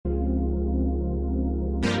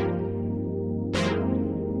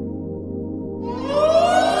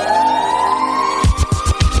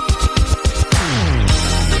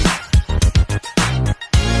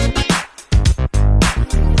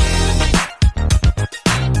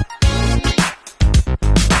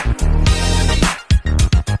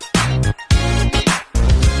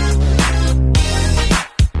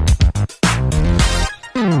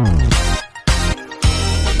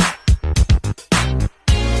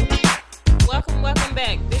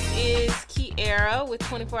back. This is Kiara with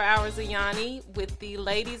 24 Hours of Yanni with the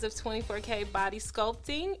ladies of 24K Body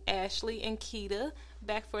Sculpting, Ashley and Keita,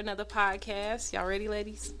 back for another podcast. Y'all ready,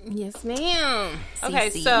 ladies? Yes, ma'am. Okay,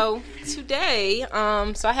 so today,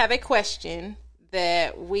 so I have a question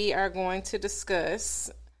that we are going to discuss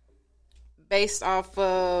based off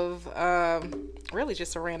of really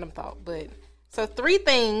just a random thought. But so 3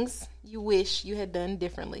 things you wish you had done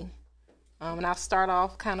differently. And I'll start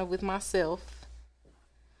off kind of with myself.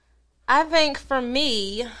 I think for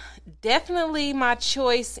me, definitely my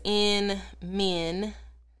choice in men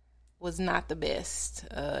was not the best.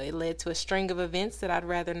 It led to a string of events that I'd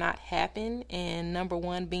rather not happen. And number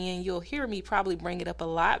one being, you'll hear me probably bring it up a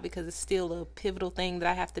lot because it's still a pivotal thing that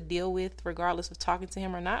I have to deal with regardless of talking to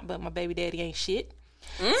him or not. But my baby daddy ain't shit.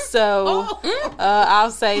 So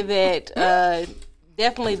I'll say that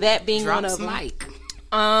definitely that being one of them.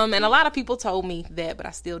 And a lot of people told me that, but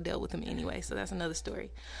I still dealt with him anyway. So that's another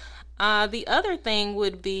story. The other thing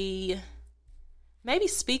would be maybe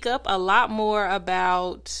speak up a lot more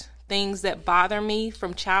about things that bother me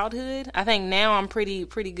from childhood. I think now I'm pretty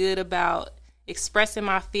good about expressing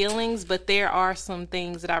my feelings, but there are some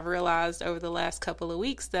things that I've realized over the last couple of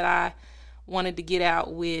weeks that I wanted to get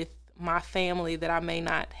out with my family that I may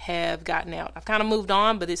not have gotten out. I've kind of moved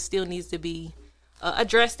on, but it still needs to be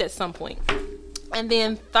addressed at some point. And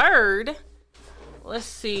then third, let's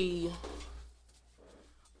see,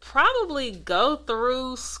 probably go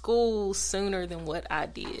through school sooner than what I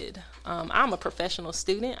did. I'm a professional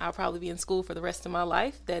student. I'll probably be in school for the rest of my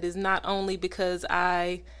life. That is not only because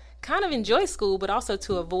I kind of enjoy school, but also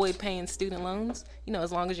to avoid paying student loans. You know,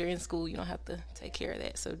 as long as you're in school, you don't have to take care of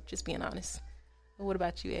that. So just being honest. What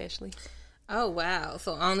about you, Ashley? Oh, wow.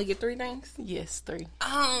 So I only get 3 things? Yes, 3.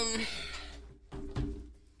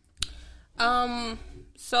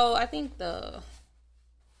 So I think the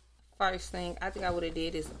first thing I think I would have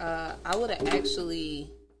did is I would have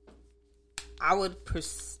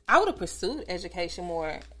pursued education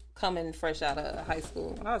more coming fresh out of high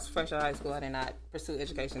school. When I was fresh out of high school, I did not pursue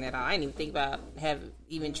education at all. I didn't even think about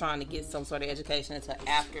even trying to get some sort of education until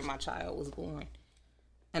after my child was born.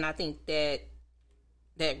 And I think that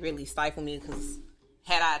really stifled me because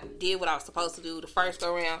had I did what I was supposed to do the first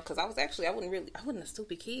go around, because I wasn't a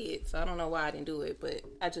stupid kid, so I don't know why I didn't do it, but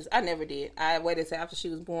I never did. I waited till after she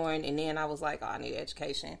was born, and then I was like, oh, I need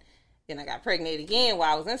education. Then I got pregnant again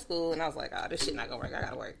while I was in school, and I was like, oh, this shit not gonna work. I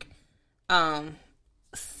gotta work.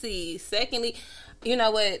 Secondly, you know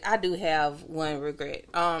what? I do have one regret.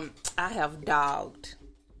 I have dogged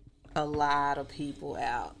a lot of people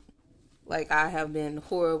out. Like, I have been a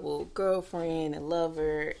horrible girlfriend and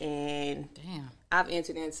lover, and I've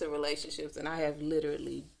entered into relationships, and I have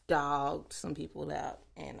literally dogged some people out.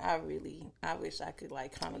 And I wish I could,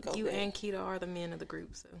 like, kind of go You back. and Keita are the men of the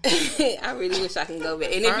group, so. I really wish I can go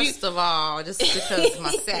back. And First of all, just because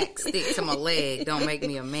my sack sticks to my leg don't make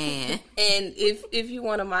me a man. And if you're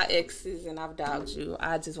one of my exes and I've dogged you,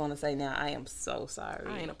 I just want to say now I am so sorry.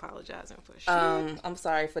 I ain't apologizing for sure. I'm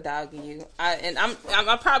sorry for dogging you.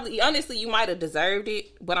 I'm probably, honestly, you might have deserved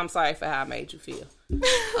it, but I'm sorry for how I made you feel. You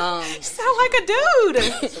sound like a dude.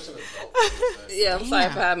 Yeah, I'm sorry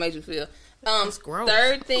for how I made you feel. That's gross.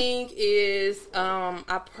 Third thing is,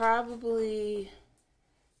 I probably,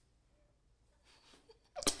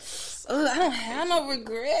 I don't have no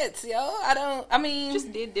regrets, yo.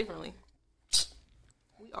 Just did differently.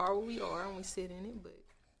 We are what we are and we sit in it, but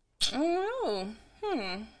I don't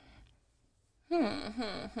know.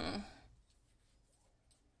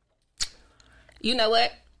 You know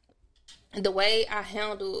what? The way I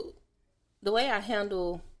handle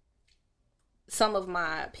some of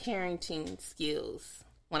my parenting skills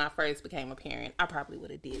when I first became a parent, I probably would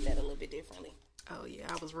have did that a little bit differently. oh yeah,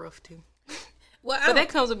 I was rough too. Well, But that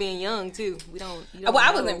comes with being young too. I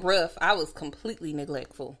wasn't rough. I was completely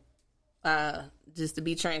neglectful. Just to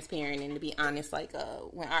be transparent and to be honest, like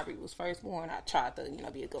when Aubrey was first born, I tried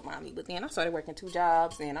to be a good mommy, but then I started working 2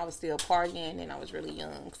 jobs and I was still partying and I was really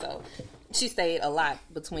young, so she stayed a lot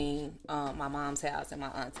between my mom's house and my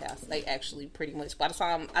aunt's house. They actually pretty much, by the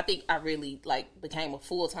time I think I really became a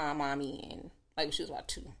full-time mommy, and she was about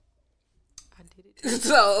 2. I did it.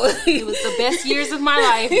 So it was the best years of my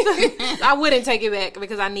life. I wouldn't take it back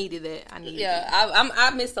because I needed it.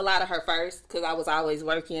 I missed a lot of her first because I was always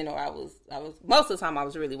working, or I was most of the time I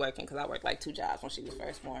was really working because I worked 2 jobs when she was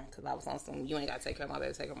first born, because I was on some, you ain't got to take care of my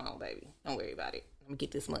baby, take care of my own baby, don't worry about it, I'm gonna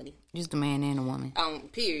get this money. Just a man and a woman.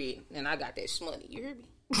 Period. And I got that shmoney, you hear me?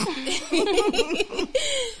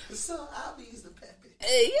 So I'll be the peppy.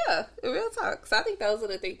 Yeah, real talk. So I think those are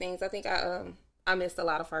the 3 things. I think I I missed a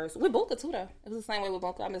lot of firsts. With Bunka, too, though. It was the same way with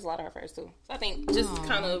Bunka. I missed a lot of her firsts, too. So I think just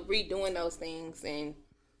kind of redoing those things and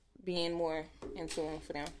being more in tune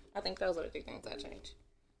for them. I think those are the 3 things I changed.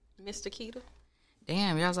 Mr. Keita?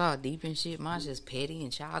 Damn, y'all's all deep and shit. Mine's just petty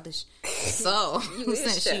and childish. So,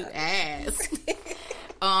 since you asked,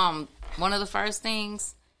 one of the first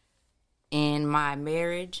things in my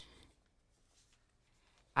marriage,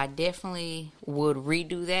 I definitely would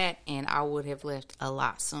redo that, and I would have left a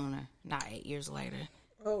lot sooner, not 8 years later.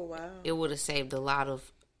 Oh, wow. It would have saved a lot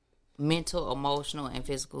of mental, emotional, and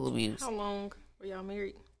physical abuse. How long were y'all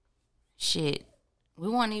married? Shit. We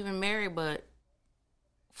weren't even married, but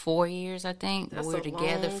 4 years, I think. That's We were a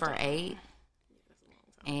together long for time. 8.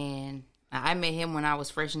 And I met him when I was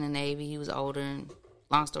fresh in the Navy. He was older, and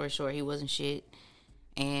long story short, he wasn't shit.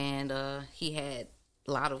 And he had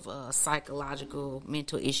a lot of psychological,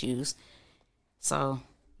 mental issues. So,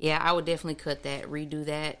 yeah, I would definitely redo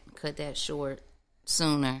that, cut that short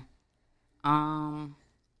sooner. Another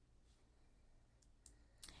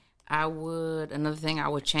thing I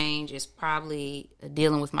would change is probably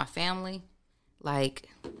dealing with my family. Like,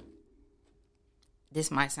 this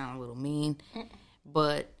might sound a little mean,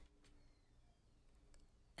 but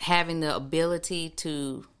having the ability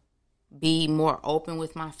to be more open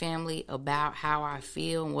with my family about how I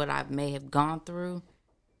feel and what I may have gone through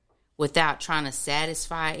without trying to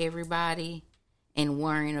satisfy everybody and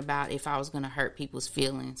worrying about if I was going to hurt people's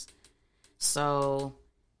feelings. So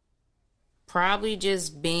probably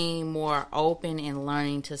just being more open and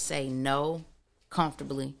learning to say no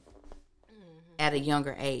comfortably at a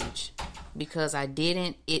younger age, because I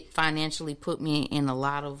didn't. It financially put me in a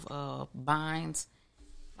lot of binds.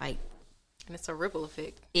 Like, And it's a ripple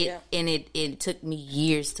effect. It took me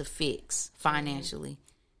years to fix financially.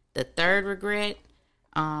 The third regret,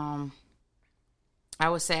 I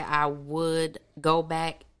would say I would go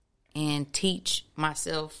back and teach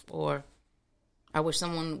myself, or I wish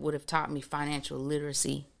someone would have taught me financial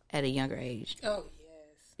literacy at a younger age. Oh,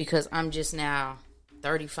 yes. Because I'm just now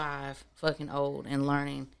 35, fucking old, and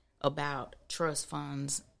learning about trust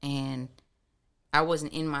funds. And I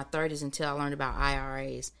wasn't in my 30s until I learned about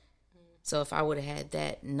IRAs. So if I would have had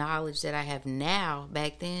that knowledge that I have now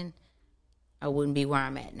back then, I wouldn't be where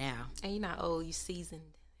I'm at now. And you're not old, you seasoned.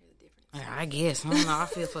 There's a difference. I guess. I don't know. I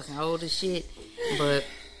feel fucking old as shit. But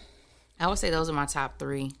I would say those are my top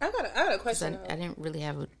 3. I got a question. I didn't really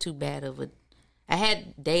have too bad of a... I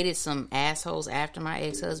had dated some assholes after my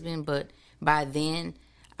ex-husband, but by then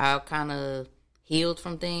I kind of healed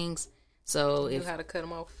from things. So You knew how to cut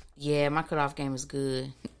them off. Yeah, my cutoff game is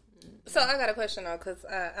good. So I got a question though, because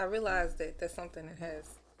I realized that that's something that has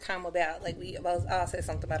come about. Like I said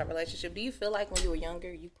something about a relationship. Do you feel like when you were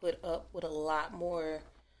younger, you put up with a lot more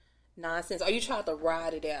nonsense, or you tried to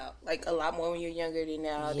ride it out like a lot more when you're younger than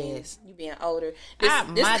now? Yes. Than you being older.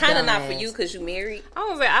 This kind of not for you because you married.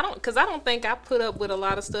 I don't say I don't think I put up with a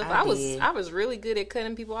lot of stuff. I I was really good at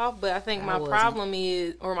cutting people off, but I think my problem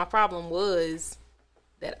was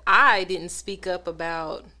that I didn't speak up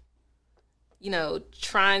about,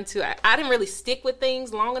 trying to, I didn't really stick with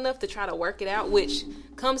things long enough to try to work it out, which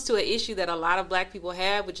comes to an issue that a lot of black people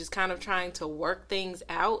have, which is kind of trying to work things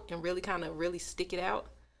out and really stick it out.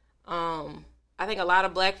 I think a lot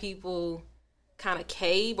of black people kind of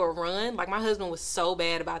cave or run. Like, my husband was so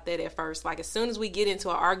bad about that at first. Like, as soon as we get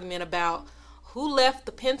into an argument about who left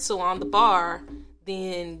the pencil on the bar,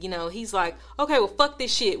 then, he's like, okay, well, fuck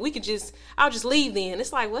this shit. I'll just leave then.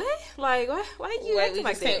 It's like, what? Like, what? Why you acting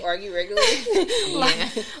like that? Can't argue regularly.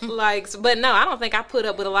 But no, I don't think I put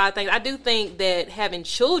up with a lot of things. I do think that having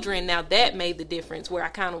children, now that made the difference, where I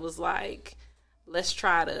kind of was like, let's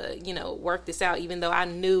try to, work this out, even though I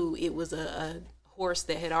knew it was a horse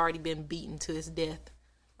that had already been beaten to his death.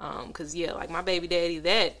 Because, like my baby daddy,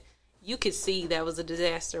 that you could see that was a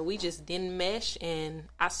disaster. We just didn't mesh, and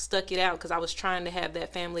I stuck it out because I was trying to have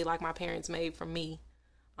that family like my parents made for me.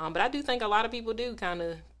 But I do think a lot of people do kind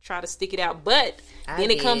of try to stick it out. But then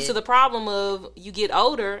it comes to the problem of you get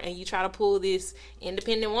older and you try to pull this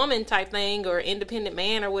independent woman type thing or independent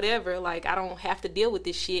man or whatever. Like, I don't have to deal with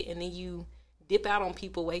this shit, and then you dip out on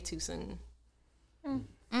people way too soon.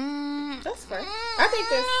 That's fair. I think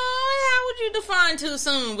that's... How would you define too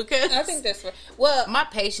soon? Because I think that's fair. Well, my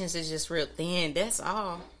patience is just real thin. That's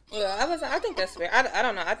all. Well, I think that's fair. I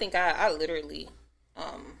don't know. I think I literally...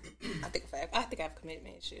 I think I have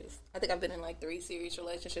commitment issues. I think I've been in like 3 serious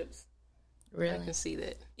relationships. Really? I can see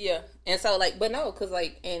that. Yeah. And so but no, because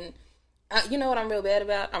you know what I'm real bad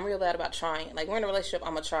about? I'm real bad about trying. Like, we're in a relationship,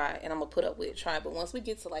 I'm going to try, and I'm going to put up with it, but once we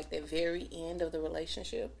get to like the very end of the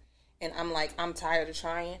relationship, and I'm like, I'm tired of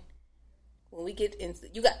trying, when we get into,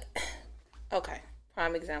 okay,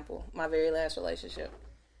 prime example. My very last relationship.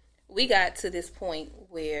 We got to this point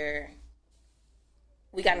where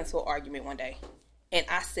we got into an argument one day. And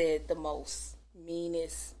I said the most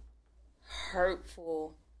meanest,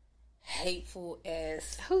 hurtful, hateful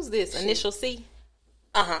ass. Who's this? Shit. Initial C?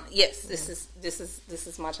 Yes, this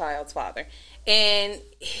is my child's father. And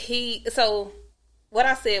so what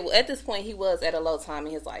I said, at this point, he was at a low time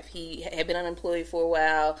in his life. He had been unemployed for a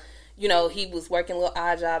while. You know, he was working little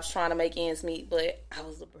odd jobs trying to make ends meet, but I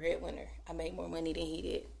was the breadwinner. I made more money than he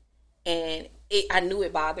did. And I knew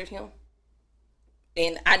it bothered him.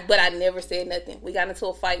 But I never said nothing. We got into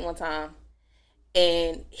a fight one time,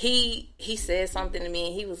 and he said something to me,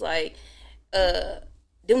 and he was like, that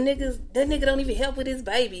nigga don't even help with his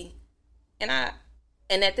baby. And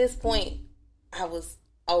at this point, I was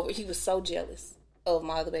over. He was so jealous of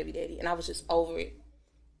my other baby daddy, and I was just over it.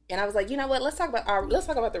 And I was like, you know what? Let's talk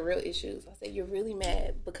about the real issues. I said, you're really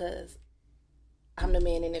mad because I'm the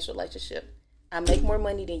man in this relationship. I make more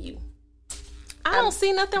money than you. I don't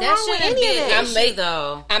see nothing wrong with any of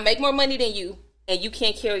that. I make more money than you, and you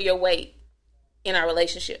can't carry your weight in our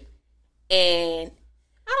relationship. And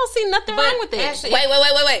I don't see nothing wrong with that. Actually,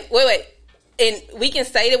 wait. And we can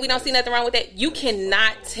say that we don't see nothing wrong with that. You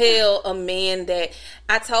cannot tell a man that.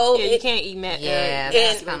 I told you can't eat mad. Yeah,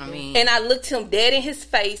 that's kind of mean. And I looked him dead in his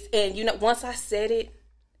face, and once I said it,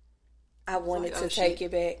 I wanted to take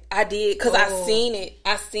it back. I did, because I seen it.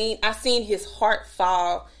 I seen his heart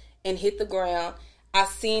fall and hit the ground. I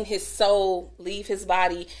seen his soul leave his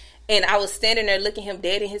body, and I was standing there looking him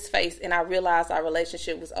dead in his face, and I realized our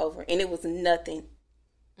relationship was over, and it was nothing.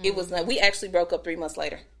 It was nothing. We actually broke up 3 months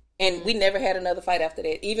later, and we never had another fight after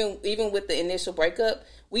that. Even with the initial breakup,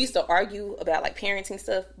 we used to argue about like parenting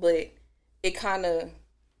stuff, but it kind of.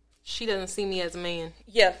 She doesn't see me as a man.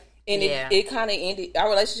 Yeah, and it kind of ended. Our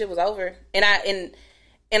relationship was over, and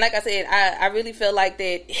like I said, I really feel like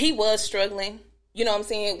that he was struggling. You know what I'm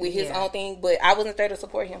saying? With his own thing, but I wasn't there to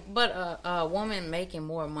support him. But a woman making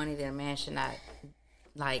more money than a man should not,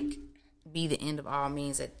 like, be the end of all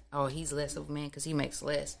means that, he's less of a man because he makes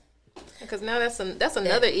less. Because now that's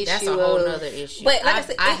another issue. That's a whole other issue. But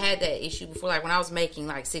like I had that issue before, like when I was making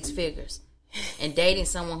like 6 figures and dating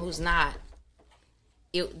someone who's not.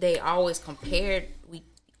 They always compared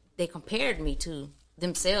me to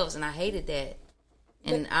themselves, and I hated that.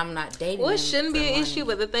 And I'm not dating. Well, it shouldn't be an issue,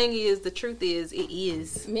 but the thing is, the truth is, it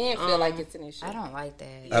is. Men feel like it's an issue. I don't like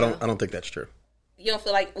that. I don't think that's true. You don't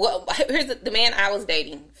feel like? Well, here's the man I was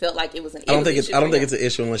dating felt like it was an issue. I don't think it's an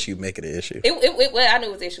issue unless you make it an issue. Well, I knew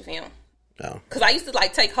it was an issue for him. No, because I used to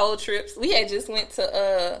like take whole trips. We had just went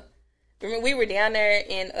to remember we were down there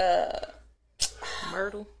in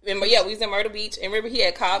Myrtle. Remember, we was in Myrtle Beach, and remember he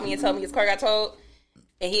had called me and told me his car got towed.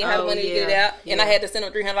 And he had the money to get it out. And I had to send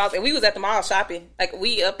him $300. And we was at the mall shopping. Like,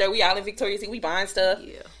 we up there, we all in Victoria's Secret, we buying stuff.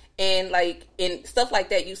 Yeah. And, like, and stuff like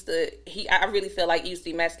that I really feel like it used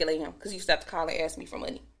to emasculate him. Because he used to have to call and ask me for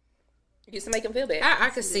money. It used to make him feel bad.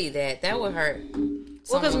 I could see that. That would hurt.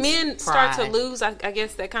 Well, because men start to lose, I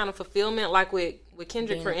guess, that kind of fulfillment. Like with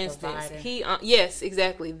Kendrick, being for instance. He, yes,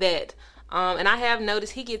 exactly, that. And I have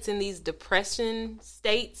noticed he gets in these depression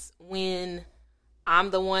states when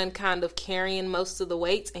I'm the one kind of carrying most of the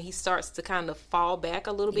weight, and he starts to kind of fall back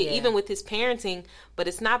a little bit, even with his parenting. But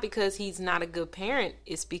it's not because he's not a good parent.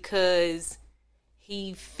 It's because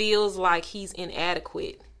he feels like he's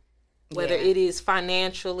inadequate, whether it is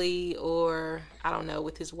financially or, I don't know,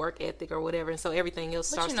 with his work ethic or whatever. And so everything else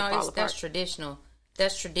starts to fall apart. That's traditional.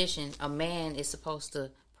 That's tradition. A man is supposed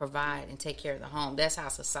to provide and take care of the home. That's how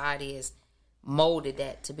society has molded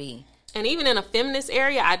that to be. And even in a feminist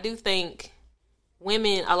area, I do think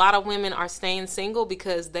a lot of women are staying single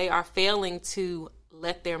because they are failing to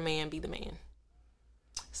let their man be the man.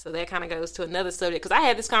 So that kind of goes to another subject. Because I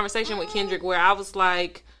had this conversation with Kendrick where I was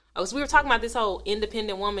like, we were talking about this whole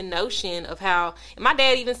independent woman notion of how, and my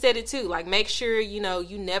dad even said it too, like, make sure, you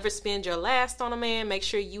never spend your last on a man. Make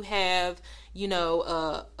sure you have,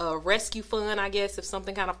 a rescue fund, I guess, if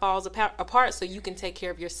something kind of falls apart so you can take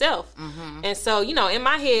care of yourself. Mm-hmm. And so, in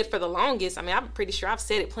my head for the longest, I mean, I'm pretty sure I've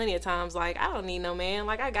said it plenty of times, like, I don't need no man.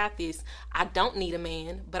 Like, I got this. I don't need a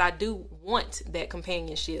man, but I do want that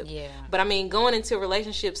companionship. Yeah. But I mean, going into a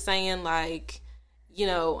relationship saying like,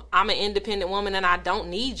 I'm an independent woman and I don't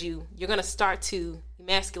need you, you're going to start to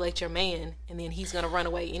emasculate your man, and then he's going to run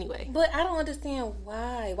away anyway. But I don't understand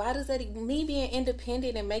why. Why does that, me being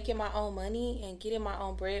independent and making my own money and getting my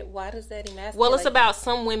own bread, why does that emasculate? Well, it's about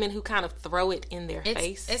some women who kind of throw it in their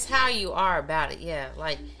face. It's how you are about it, yeah.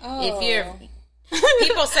 Like, if you're...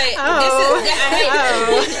 People say, I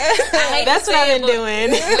hate that's what I've been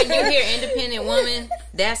doing. When you hear independent woman,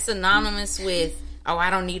 that's synonymous with oh, I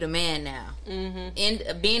don't need a man now.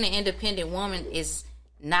 Being an independent woman is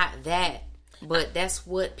not that, but that's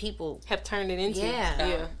what people have turned it into.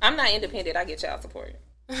 Yeah. I'm not independent. I get child support.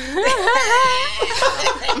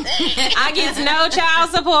 I get no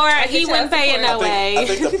child support. He wouldn't pay it no way. I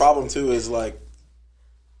think the problem too is like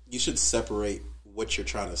you should separate what you're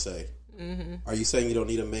trying to say. Are you saying you don't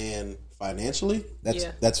need a man financially?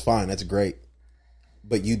 That's fine. That's great.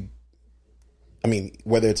 But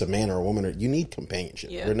whether it's a man or a woman, you need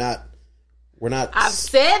companionship. Yeah. We're not. I've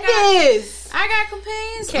said this. I got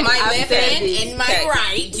companions. My left hand and my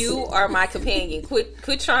right. You are my companion. Quit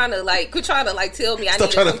trying to tell me I Stop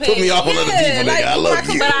need a companion. trying to put me off on other people. Like, I love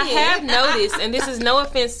you. But I have noticed, and this is no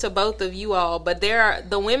offense to both of you all, but there are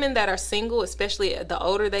the women that are single, especially the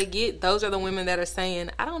older they get. Those are the women that are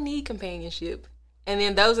saying, "I don't need companionship." And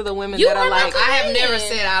then those are the women that are like, I have never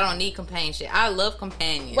said I don't need companionship. I love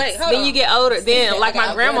companions. Wait, hold then on. you get older. Then, like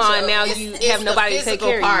my grandma, and now you have nobody to take care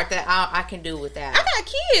of you. Part that I can do without. I got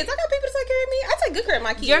kids. I got people to take care of me. I take good care of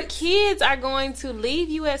my kids. Your kids are going to leave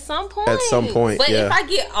you at some point. At some point, but if I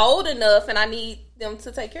get old enough and I need them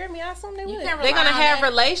to take care of me, I assume they will. They're going to have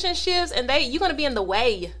relationships, and you're going to be in the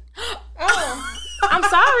way. Oh. I'm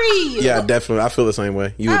sorry. Yeah, definitely. I feel the same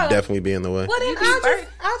way. You would definitely be in the way. Well, then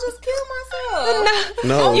I'll just kill myself.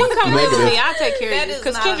 No, you can come live with me. I'll take care of you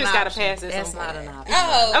because Kendra's got to pass it. That's not an option.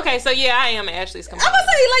 Oh. Okay, so yeah, I am Ashley's companion. I'm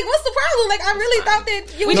gonna say, like, what's the problem? Like, I really thought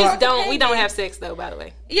that you. We don't have sex though. By the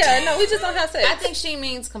way. Yeah, no, we just don't have sex. I think she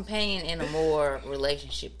means companion in a more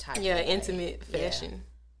relationship type. Yeah, way. intimate fashion. Yeah.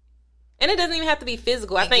 And it doesn't even have to be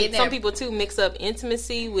physical. I think some people too mix up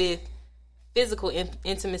intimacy with physical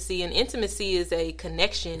intimacy, and intimacy is a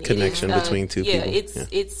connection between two people.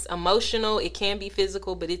 It's emotional. It can be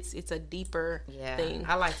physical, but it's a deeper thing.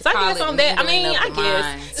 I like to so call I guess it on that. I mean, I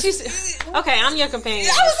guess she's okay. I'm your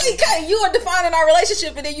companion. I was like, okay, you are defining our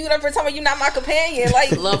relationship, and then you never tell me you're not my companion.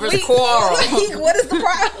 Like lovers quarrel. Like, what is the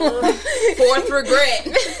problem? Fourth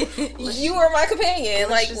regret. You are my companion.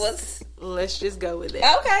 Let's just go with it.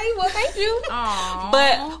 Okay, well, thank you. Aww.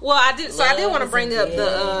 But I did want to bring up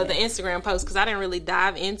the Instagram post because I didn't really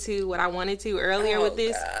dive into what I wanted to earlier with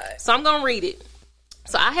this. God. So I'm gonna read it.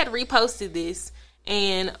 So I had reposted this,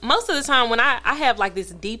 and most of the time when I have like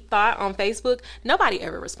this deep thought on Facebook, nobody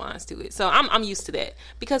ever responds to it. So I'm used to that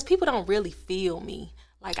because people don't really feel me.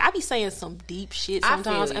 Like, I be saying some deep shit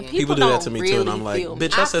sometimes, and people do don't that to me really too, and I'm like,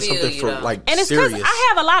 bitch, I said something for like and it's serious. because I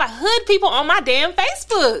have a lot of hood people on my damn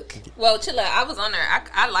Facebook. Well, chill out. I was on there.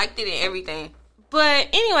 I liked it and everything. But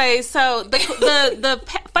anyway, so the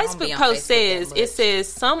Facebook post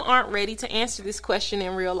says some aren't ready to answer this question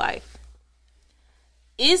in real life.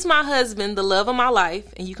 Is my husband the love of my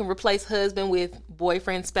life? And you can replace husband with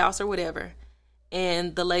boyfriend, spouse, or whatever.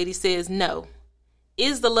 And the lady says no.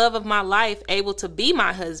 Is the love of my life able to be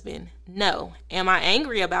my husband? No. Am I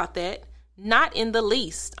angry about that? Not in the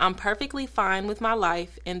least. I'm perfectly fine with my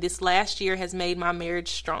life, and this last year has made my marriage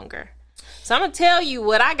stronger. So I'm going to tell you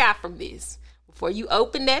what I got from this before you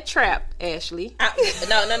open that trap, Ashley. No.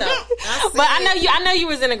 But I know you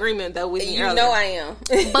was in agreement, though, with me earlier. You know I am.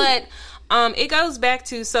 But it goes back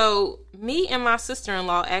to, so me and my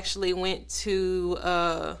sister-in-law actually went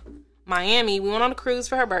to Miami. We went on a cruise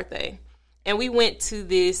for her birthday. And we went to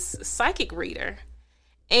this psychic reader.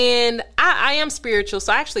 And I am spiritual,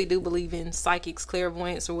 so I actually do believe in psychics,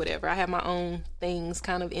 clairvoyance, or whatever. I have my own things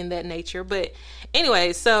kind of in that nature. But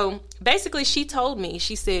anyway, so basically she told me,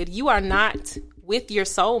 she said, you are not with your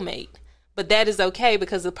soulmate. But that is okay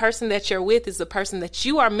because the person that you're with is the person that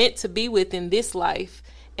you are meant to be with in this life.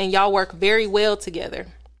 And y'all work very well together.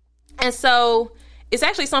 And so it's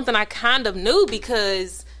actually something I kind of knew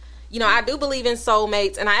because... You know, I do believe in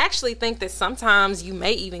soulmates, and I actually think that sometimes you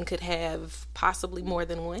may even could have possibly more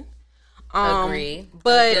than one. Agree.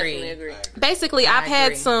 But Agree. Basically, I've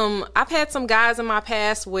had some guys in my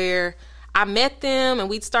past where I met them and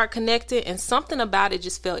we'd start connecting, and something about it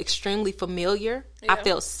just felt extremely familiar. Yeah. I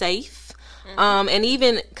felt safe, and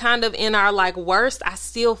even kind of in our like worst, I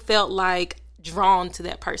still felt like drawn to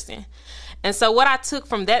that person. And so, what I took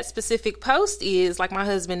from that specific post is like my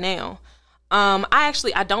husband now.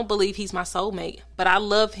 I don't believe he's my soulmate, but I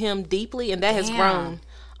love him deeply, and that has grown.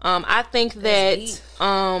 I think that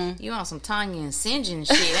you on some Tanya and Sinjin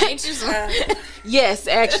shit, ain't you? Yes,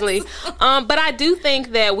 actually. But I do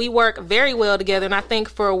think that we work very well together, and I think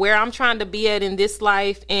for where I'm trying to be at in this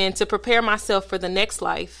life and to prepare myself for the next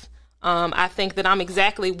life, I think that I'm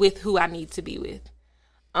exactly with who I need to be with.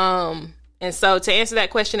 And so to answer that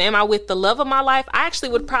question, am I with the love of my life? I actually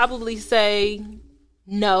would probably say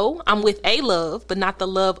no. I'm with a love, but not the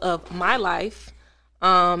love of my life.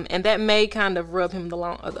 And that may kind of rub him the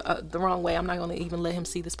wrong way. I'm not going to even let him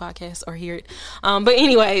see this podcast or hear it. But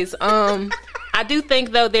anyways, I do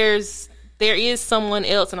think though there is someone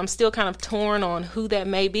else, and I'm still kind of torn on who that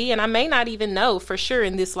may be, and I may not even know for sure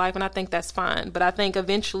in this life, and I think that's fine. But I think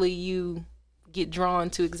eventually you get drawn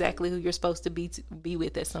to exactly who you're supposed to be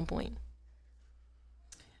with at some point.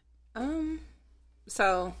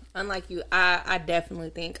 So unlike you, I definitely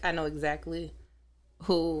think I know exactly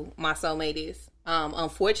who my soulmate is.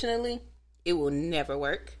 Unfortunately, it will never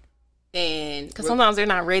work, and because sometimes they're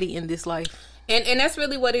not ready in this life, and that's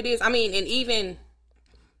really what it is. I mean, and even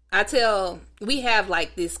we have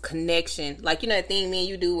like this connection, like, you know, that thing me and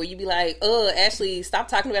you do where you be like, oh, Ashley, stop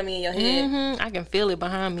talking about me in your head. Mm-hmm. I can feel it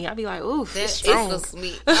behind me. I be like, ooh, that's strong. It's so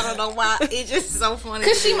sweet. I don't know why. It's just so funny.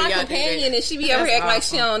 Because she my companion and she be over here acting like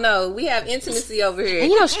she don't know. We have intimacy over here.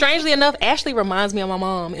 And you know, strangely enough, Ashley reminds me of my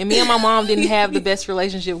mom. And me and my mom didn't have the best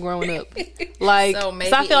relationship growing up. Like, so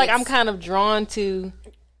I feel like I'm kind of drawn to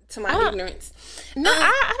my ignorance. No,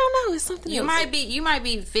 I don't know. It's something you else. You might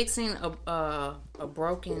be fixing a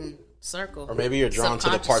broken circle, or maybe you're drawn to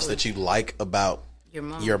the parts that you like about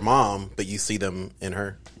your mom, but you see them in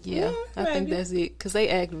her. Yeah, I think that's it, because they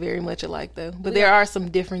act very much alike though, but there are some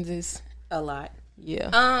differences. A lot. Yeah.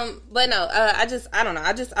 But no, I don't know.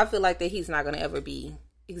 I feel like that he's not gonna ever be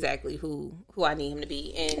exactly who I need him to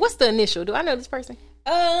be. And what's the initial? Do I know this person?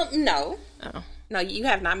 No. Oh. No, you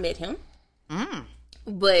have not met him.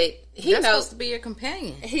 But he's supposed to be your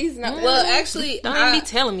companion. He's not. Well, actually, don't even be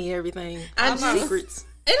telling me everything. I know secrets.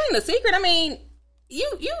 It ain't a secret. I mean, you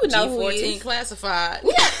know who he is. G14 classified.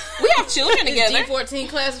 We have children together. G14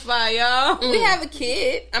 classified, y'all. We have a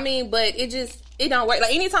kid. I mean, but it don't work.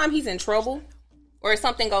 Like, anytime he's in trouble or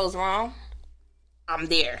something goes wrong, I'm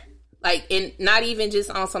there. Like, and not even just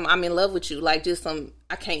on some I'm in love with you. Like, just some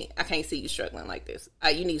I can't see you struggling like this.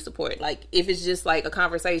 You need support. Like, if it's just like a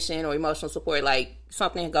conversation or emotional support, like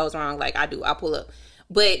something goes wrong, like I'll pull up.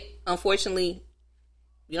 But unfortunately,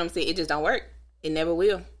 you know what I'm saying, it just don't work. It never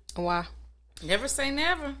will. Why? Never say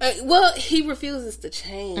never. Well, he refuses to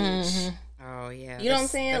change. Mm-hmm. Oh, yeah. You know what I'm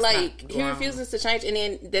saying? Like, he refuses to change. And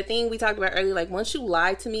then the thing we talked about earlier, like, once you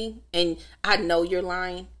lie to me and I know you're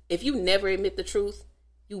lying, if you never admit the truth,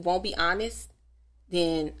 you won't be honest,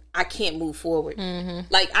 then I can't move forward. Mm-hmm.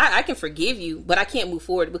 Like, I can forgive you, but I can't move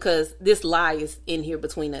forward because this lie is in here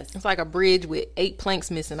between us. It's like a bridge with 8 planks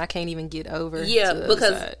missing. I can't even get over. Yeah,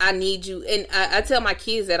 because I need you. And I tell my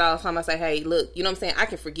kids that all the time. I say, hey, look, you know what I'm saying? I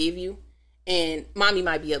can forgive you. And mommy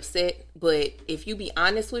might be upset, but if you be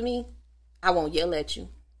honest with me, I won't yell at you.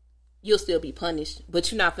 You'll still be punished, but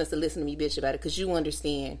you're not supposed to listen to me bitch about it because you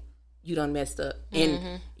understand you done messed up.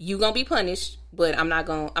 And you gonna be punished, but I'm not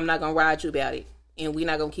gonna ride you about it. And we're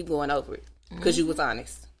not going to keep going over it because you was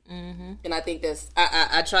honest. Mm-hmm. And I think that's,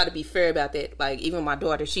 I try to be fair about that. Like, even my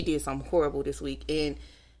daughter, she did something horrible this week. And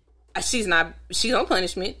she's on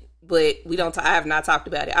punishment, but I have not talked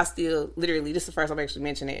about it. I still, literally, this is the first time I actually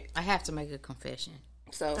mentioned it. I have to make a confession.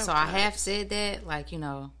 So I have said that, like, you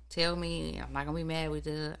know, tell me, I'm not going to be mad with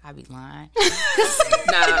it. I be lying.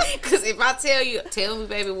 Nah. Because if I tell me,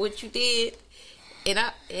 baby, what you did,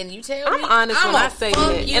 and you tell I'm me, honest when I say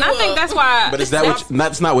that, and I think that's why. But is that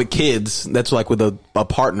that's not with kids? That's like with a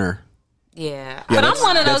partner. Yeah, but I'm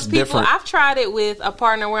one of those people. Different. I've tried it with a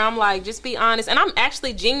partner where I'm like, just be honest, and I'm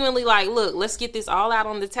actually genuinely like, look, let's get this all out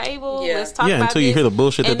on the table. Yeah. Let's talk about until you hear the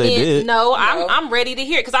bullshit that they did. No, I'm ready to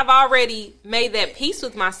hear it because I've already made that peace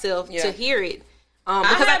with myself to hear it.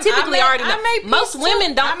 Because I typically already know. Most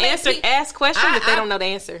women don't ask questions if they don't know the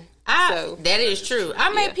answer. That is true.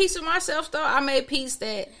 I made peace with myself though. I made peace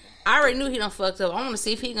that I already knew he done fucked up. I want to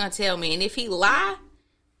see if he gonna tell me, and if he lie,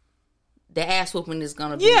 the ass whooping is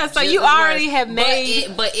gonna be. Yeah, so you already have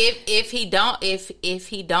made. But if he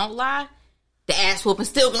don't lie, the ass whooping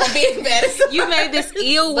still gonna be as bad as you made this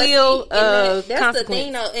ill will. That's the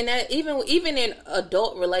thing though, and that even in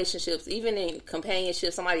adult relationships, even in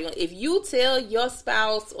companionship, somebody, if you tell your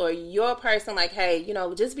spouse or your person like, hey, you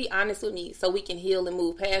know, just be honest with me so we can heal and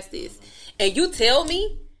move past this, and you tell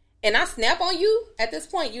me and I snap on you, at this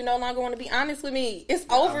point you no longer want to be honest with me. It's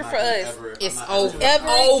over for us. It's over.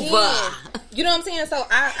 You know what I'm saying? So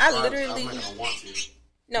I literally.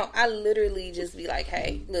 No, I literally just be like,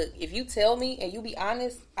 hey, look, if you tell me and you be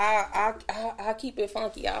honest, I'll keep it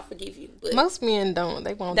funky. I'll forgive you. But most men don't.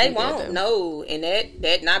 They won't. No. And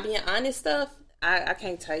that not being honest stuff, I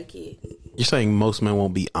can't take it. You're saying most men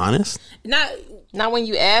won't be honest? Not when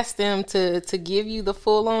you ask them to give you the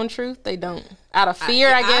full on truth. They don't. Out of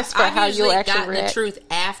fear, I guess, for how you'll actually react. The truth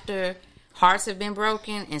after hearts have been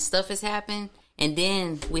broken and stuff has happened. and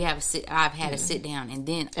then I've had a sit down, and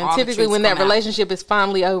then And typically when that relationship is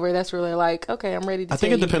finally over, that's really like, okay, I'm ready to I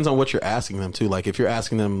think it depends on what you're asking them too. Like if you're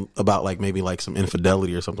asking them about like maybe like some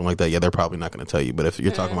infidelity or something like that, yeah, they're probably not going to tell you. But if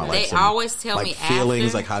you're talking about like they always tell like me feelings,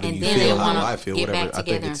 after, like how do and you then they feel, how wanna do I feel, get whatever, back I think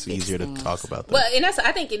together it's and fix easier to things. talk about that. Well, and I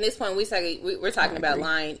think in this point we're talking about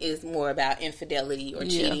lying is more about infidelity or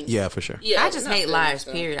cheating. Yeah, for sure. Yeah, I just hate liars.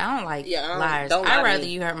 Period. I don't like liars. Don't lie I'd to rather me.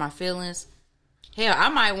 you hurt my feelings. Hell, I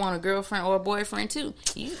might want a girlfriend or a boyfriend too.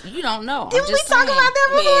 You don't know. Didn't we talk about that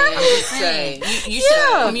before? Man, just saying. You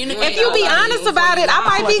should communicate. If you be honest about it, I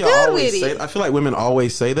might be good with it. I feel like women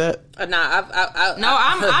always say that. I'm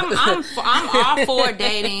all for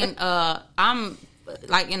dating. I'm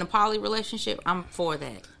like in a poly relationship. I'm for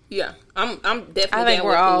that, Yeah, I'm definitely. I think down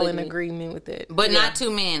we're with all polygamy. in agreement with that. but not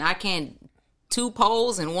two men. I can't. Two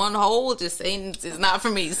poles and one hole just ain't. It's not for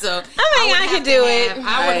me. So I can do it.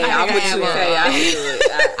 I would have to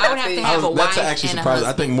have I would have to have a wife That's actually and a surprising. I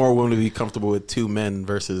husband. think more women would be comfortable with two men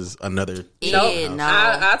versus another. Yeah, no.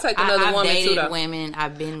 I'll take another I've woman, dated too, though. women.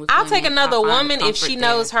 I've been with. I'll women. take another I find woman if she comfort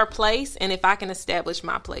knows there. her place and if I can establish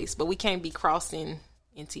my place. But we can't be crossing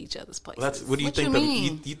into each other's places. That's what do you What think? you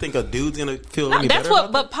mean? You think a dude's gonna feel No, any that's better? what.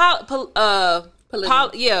 about But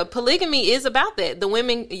Polygamy. polygamy is about that. The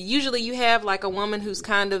women usually you have like a woman who's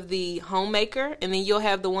kind of the homemaker, and then you'll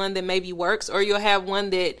have the one that maybe works, or you'll have one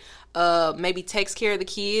that maybe takes care of the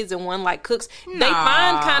kids, and one like cooks. They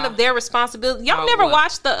find kind of their responsibility. Y'all never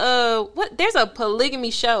watched the what? There's a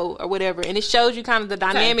polygamy show or whatever, and it shows you kind of the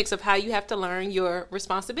dynamics of how you have to learn your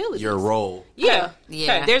responsibilities. your role? Yeah.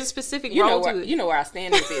 Yeah. There's a specific You know role where, to it. you know where I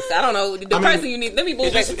stand with this. I don't know the person you need. Let me move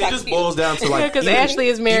It back just, to it just boils down to like because Ashley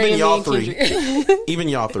is marrying even me y'all and three. Kendrick. Even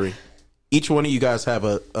y'all three. Each one of you guys have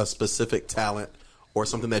a specific talent or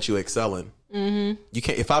something that you excel in. Mm-hmm. You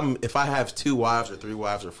can't if I have 2 wives or 3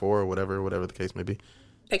 wives or 4 or whatever the case may be.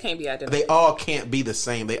 They can't be identical. They all can't be the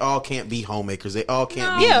same. They all can't be homemakers. They all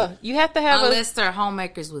can't be. Yeah, you have to have Unless they're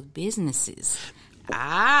homemakers with businesses.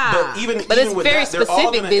 But even it's with very that, they're all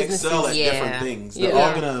specific going to businesses. excel at Yeah. different things. They're Yeah.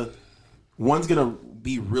 all going to. One's going to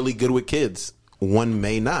be really good with kids. One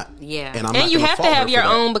may not. Yeah. And I'm and not you gonna have to fault have her your for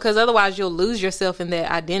that. own because otherwise you'll lose yourself in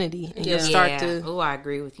that identity and you'll start to. Oh, I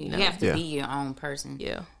agree with you. You have to Yeah. be your own person.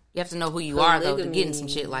 Yeah. You have to know who you are though to get in some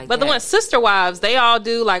shit like But that. the one sister wives, they all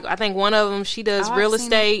do like I think one of them she does Oh, I've real seen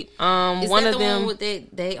estate. Is One that of the them one with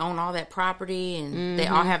they own all that property and they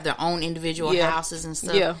all have their own individual Yeah. houses and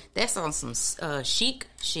stuff. Yeah. That's on some chic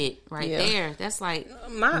shit right Yeah. there. That's like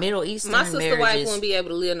my Middle Eastern My sister wife marriages. wouldn't be able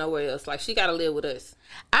to live nowhere else. Like she got to live with us.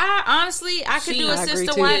 I honestly, I could do a I agree,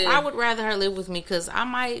 sister too. wife. Yeah. I would rather her live with me because I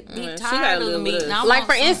might be She gotta tired of live the with meat. us. And I like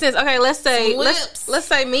want for some- instance, okay, let's say lips. let's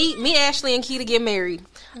say me, Ashley, and Keita get married.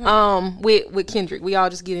 With Kendrick, we all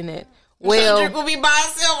just get in that. Well, Kendrick will be by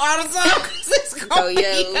himself all the time. 'Cause it's gonna So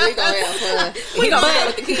yeah, be- we gonna have fun. We gonna play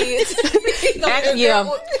with the kids. yeah.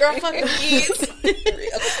 girl fucking kids.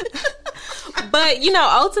 But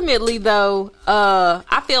ultimately though,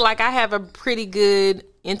 I feel like I have a pretty good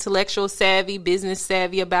intellectual savvy, business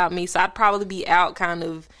savvy about me. So I'd probably be out kind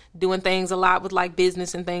of doing things a lot with like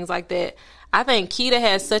business and things like that. I think Keita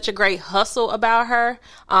has such a great hustle about her.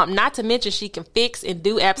 Not to mention she can fix and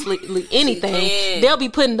do absolutely anything. can. They'll be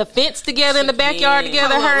putting the fence together in the backyard can.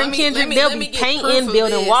 together, Hold on, her let and me- Kendrick. let me- They'll let me be get proof painting, of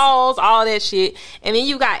building this. walls, all that shit. And then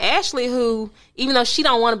you got Ashley who, even though she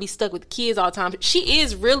don't want to be stuck with the kids all the time, she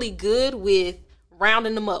is really good with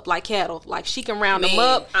rounding them up like cattle. Like she can round them Man,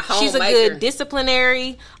 up. a She's a homemaker. good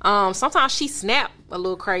disciplinary. Sometimes she snap a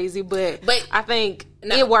little crazy, but I think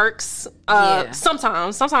it works. Yeah.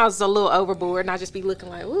 Sometimes it's a little overboard, and I just be looking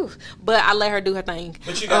like, ooh. But I let her do her thing.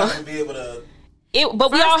 But you gotta be able to.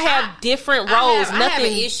 But we all have different roles. I have an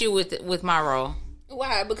Nothing. issue with my role.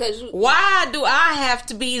 Why? Because Why do I have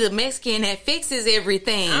to be the Mexican that fixes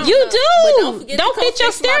everything? You do. Don't forget Don't to come fit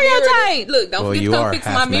your fix my mirror. stereotype. Look, don't Well, forget you to come are fix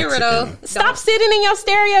half my mirror though. Mexican. Stop sitting in your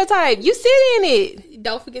stereotype. You sit in it.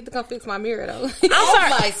 Don't forget to come fix my mirror though. I'm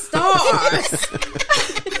sorry. Stars.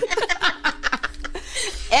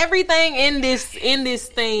 Everything in this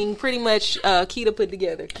thing pretty much Keita put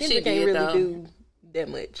together. Kendrick did, ain't really though. do that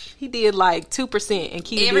much. He did like 2% and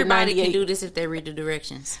Keita Everybody did 98. can do this if they read the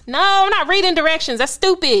directions. No, I'm not reading directions. That's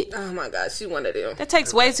stupid. Oh my God, she one of them. That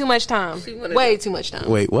takes way too much time. wanted Way to- too much time.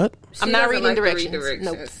 Wait, what? I'm not doesn't reading like to read directions.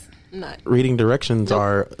 Nope. directions. I'm not. Reading directions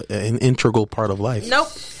are an integral part of life. Nope.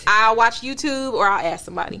 I'll watch YouTube or I'll ask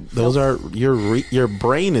somebody. Those are your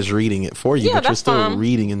brain is reading it for you, Yeah, but you're that's still fine.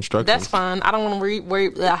 reading instructions. That's fine. I don't want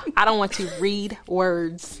to I don't want to read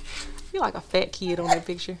words. I feel like a fat kid on that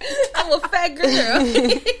picture. I'm a fat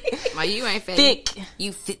girl. Like you ain't fat. Thick.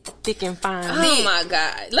 You fit. Thick and fine. Oh my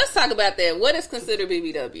God. Let's talk about that. What is considered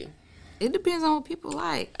BBW? It depends on what people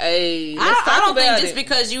like. Hey, I don't think just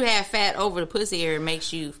because you have fat over the pussy area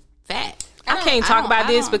makes you fat. I can't talk about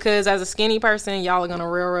this because as a skinny person, y'all are gonna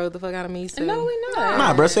railroad the fuck out of me. So. No, we're not.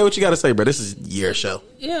 Nah, bro, say what you gotta say, bro. This is your show.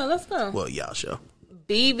 Yeah, let's go. Well, y'all show.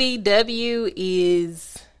 BBW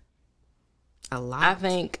is A lot. I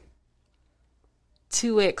think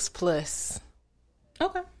 2X plus.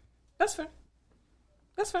 Okay, that's fair.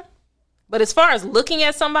 That's fair. But as far as looking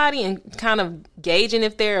at somebody and kind of gauging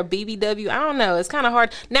if they're a BBW, I don't know. It's kind of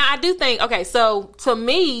hard. Now, I do think, okay, so to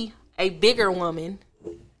me, a bigger woman,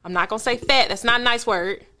 I'm not going to say fat. That's not a nice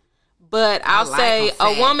word. But I'll say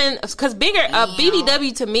a woman, because bigger, a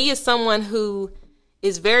BBW to me is someone who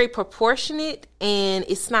is very proportionate and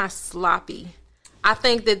it's not sloppy. I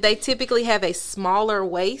think that they typically have a smaller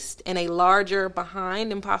waist and a larger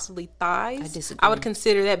behind and possibly thighs. I disagree. I would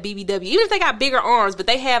consider that BBW. Even if they got bigger arms, but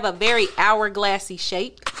they have a very hourglassy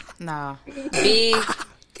shape. No. Big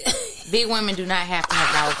women do not have to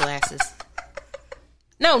have hourglasses.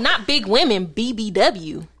 No, not big women,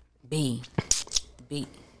 BBW. B.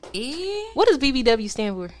 What does BBW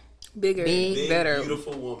stand for? Bigger, better.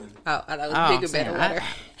 Beautiful woman. Oh, I thought it was bigger, better, better.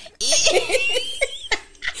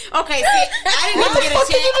 Okay, see,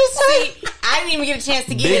 I didn't even get a chance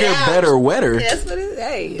to get Bigger, it out. better, wetter. That's what it is.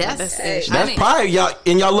 Hey, That's probably y'all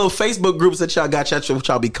in y'all little Facebook groups that y'all got. What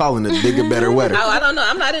y'all be calling it? Bigger, better, wetter. Oh, I don't know.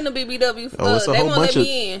 I'm not in the BBW. It's a they whole won't bunch let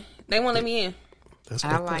me in. They won't let me in.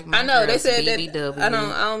 I like my I know they girls said BBW. that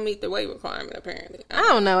I don't meet the weight requirement. Apparently, I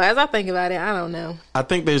don't know. As I think about it, I don't know. I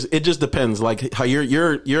think it just depends. Like how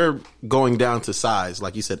you're going down to size,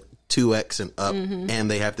 like you said, 2X and up, and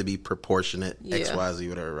they have to be proportionate, X, Y, Z,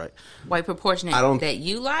 whatever, right? Wait, proportionate that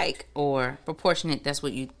you like, or proportionate that's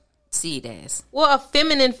what you see it as? Well, a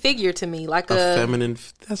feminine figure to me, like a feminine.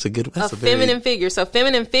 That's a good. That's a feminine figure. So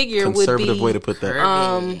feminine figure would be conservative way to put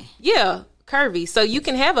that. Yeah, curvy. So you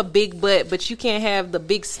can have a big butt, but you can't have the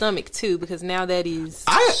big stomach too, because now that is.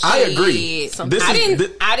 I agree. I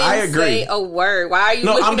didn't say a word. Why are you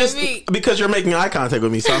looking at me? Because you're making eye contact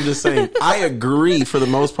with me. So I'm just saying I agree for the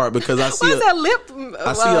most part because I see. Why is that lip?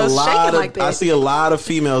 I see a lot of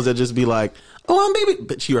females that just be like, "Oh, I'm baby,"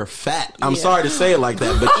 but you are fat. I'm sorry to say it like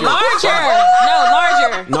that, but you're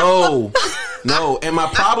larger. No. And my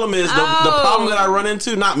problem is the problem that I run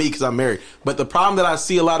into, not me because I'm married, but the problem that I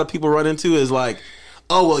see a lot of people run into is like,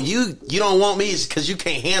 oh, well, you don't want me because you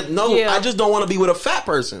can't handle. No, I just don't want to be with a fat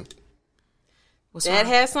person. That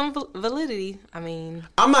has some validity. I mean,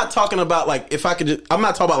 I'm not talking about like I'm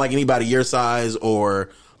not talking about like anybody your size or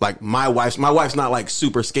like my wife's. My wife's not like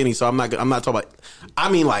super skinny, so I'm not talking about.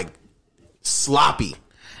 I mean like sloppy.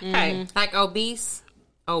 Hey, like obese.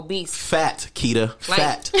 Fat, Keita.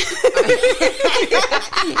 Fat. You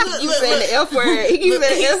saying the F word. You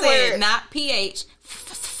said the F word. Not PH.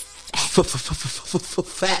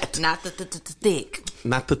 Fat. Not the thick.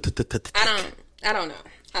 Not the I don't know.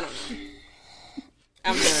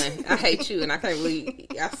 I'm done. I hate you, and I can't believe.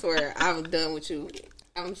 I swear, I'm done with you.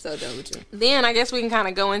 I'm so done with you. Then I guess we can kind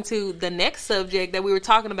of go into the next subject that we were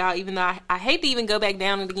talking about, even though I hate to even go back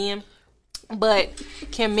down it again. But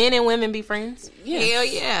can men and women be friends? Hell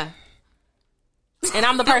yeah. And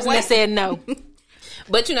I'm the person that said no.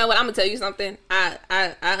 But you know what? I'm gonna tell you something.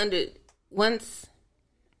 Once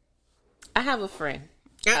I have a friend.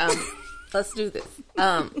 Let's do this.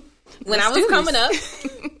 When I was coming up,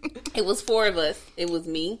 it was 4 of us. It was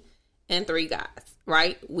me and 3 guys.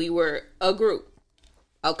 Right? We were a group.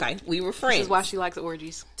 Okay, we were friends. This is why she likes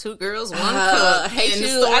orgies. 2 girls, 1 cup. Hate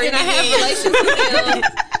you. I didn't have relations with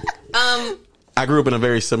them. I grew up in a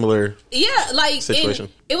very similar situation.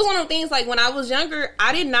 It was one of the things like when I was younger,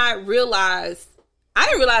 I didn't realize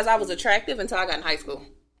I was attractive until I got in high school.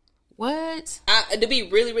 What? To be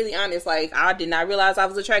really, really honest, like I did not realize I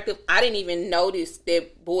was attractive. I didn't even notice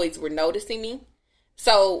that boys were noticing me.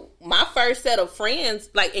 So my first set of friends,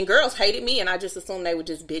 like, and girls hated me, and I just assumed they were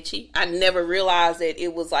just bitchy. I never realized that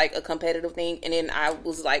it was like a competitive thing. And then I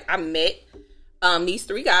was like, I met these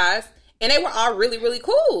 3 guys, and they were all really, really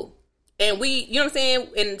cool. And we, you know what I'm saying?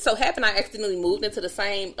 And so happened I accidentally moved into the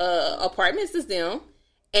same apartments as them.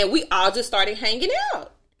 And we all just started hanging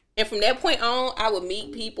out. And from that point on, I would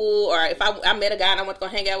meet people. Or if I met a guy and I went to go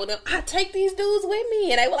hang out with them, I'd take these dudes with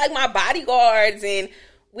me. And they were like my bodyguards. And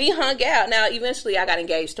we hung out. Now, eventually I got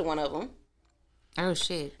engaged to one of them. Oh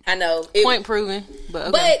shit! I know. Point proven, but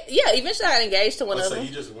okay. But yeah, eventually I got engaged to one of So them.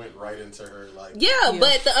 you just went right into her like. Yeah,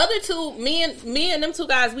 but the other two, me and them two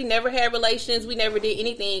guys, we never had relations. We never did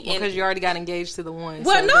anything. Because you already got engaged to the one.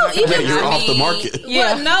 Well, so no, even You're off the market.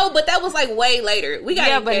 Yeah, no, but that was like way later. We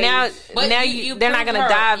got engaged. but now they're not gonna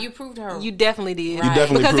dive. You proved her. You definitely did. Right. You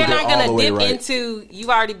definitely because they're proved not it all gonna the way dip right. into. You've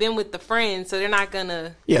already been with the friend, so they're not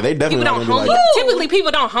gonna. Yeah, they definitely People not don't gonna be homie. like. Typically,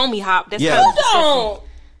 people don't homie hop. That's Yeah. kind You of don't.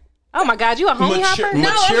 Oh my God, you a homie hopper? No,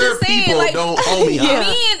 I'm Mature just saying, people like, don't homie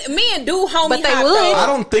hop. Men do homie But they hop, would.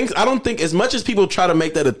 though. I don't think as much as people try to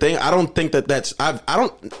make that a thing, I don't think that's I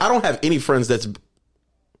don't have any friends that's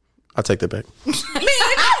I'll take that back. Man, come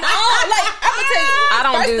on. Like, I'm gonna tell you. I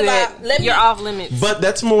don't first do of that. all, You're off limits. But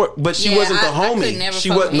that's more but she Yeah, wasn't the I could homie. never She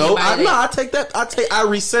fuck was with no, anybody I take that. I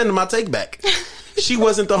rescind my take back. She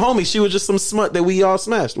wasn't the homie. She was just some smut that we all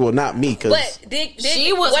smashed. Well, not me, because But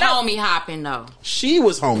she was homie hopping though. she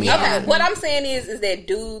was homie. Yeah. Okay, what I'm saying is that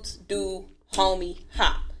dudes do homie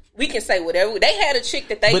hop. We can say whatever. They had a chick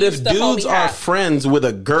that they But if used to dudes homie are hop. friends with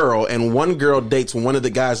a girl and one girl dates one of the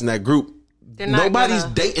guys in that group, They're not nobody's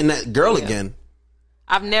gonna- dating that girl again.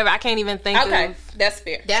 I can't even think Okay, of. that's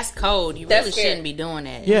fair. That's cold. You That's really fair. shouldn't be doing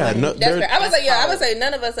that. Yeah, no, That's they're- fair. I would That's say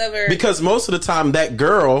none of us ever. because most of the time that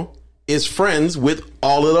girl is friends with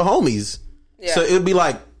all of the homies. Yeah. So it would be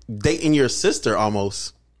like dating your sister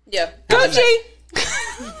almost. Yeah. Gucci,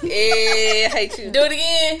 I hate you. Do it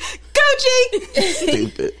again. Gucci,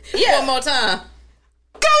 Stupid. Yeah. One more time.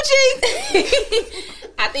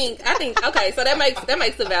 Gucci. I think. Okay, so that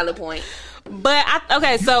makes a valid point. But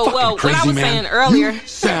so what I crazy, was man. saying earlier. You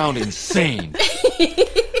sound insane.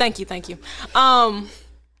 Thank you.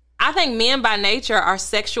 I think men by nature are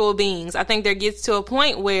sexual beings. I think there gets to a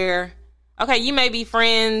point where, okay, you may be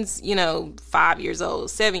friends, 5 years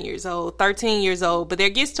old, 7 years old, 13 years old, but there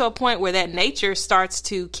gets to a point where that nature starts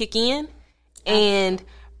to kick in. And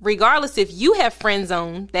regardless if you have friend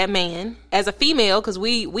zoned that man as a female, because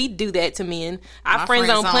we do that to men. I friend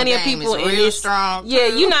zone plenty of people in this. Strong. Yeah,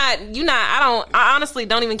 you're not. I honestly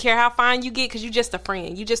don't even care how fine you get because you're just a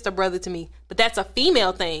friend. You're just a brother to me. But that's a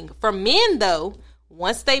female thing. For men, though,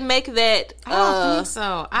 once they make that, I don't think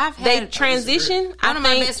so. they transition. One of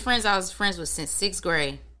my best friends I was friends with since 6th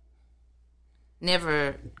grade.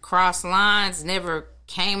 Never crossed lines. Never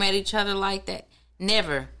came at each other like that.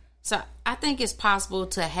 Never. So I think it's possible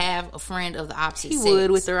to have a friend of the opposite sex. He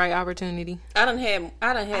would with the right opportunity. I done had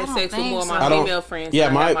sex with think more of so. my I don't- female friends yeah,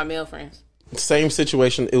 than I have my- my male friends. Same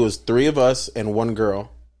situation. It was 3 of us and 1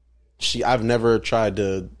 girl. I've never tried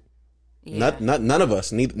to. Yeah. None of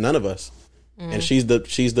us. None of us. And she's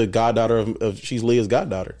the goddaughter of she's Leah's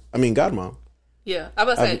goddaughter. I mean godmom. Yeah, I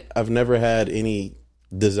was say I've never had any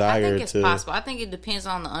I desire think it's to. possible. I think it depends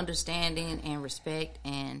on the understanding and respect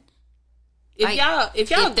and if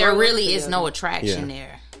y'all there grow really up is together. no attraction Yeah.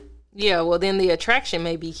 there. Yeah, well, then the attraction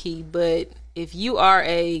may be key. But if you are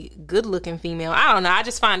a good-looking female, I don't know. I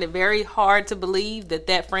just find it very hard to believe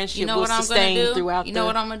that friendship You know will what I'm gonna sustain do? throughout. You know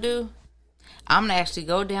what I'm gonna do? I'm gonna actually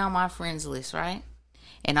go down my friends list, right?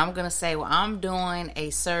 And I'm gonna say, well, I'm doing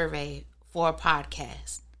a survey for a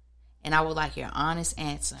podcast, and I would like your honest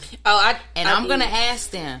answer. I'm gonna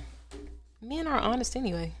ask them Men are honest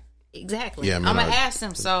anyway. exactly. Yeah, I'm men gonna are- ask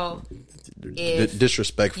them. So if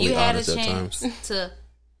disrespectfully you had a honest at chance times. to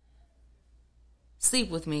sleep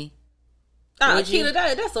with me, Would you? Keita,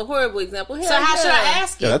 that's a horrible example. so how should I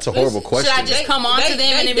ask you? Yeah, that's a horrible question. Should I just come on to them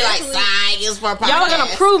and then be like, definitely- "Sigh, it's for a podcast." Y'all are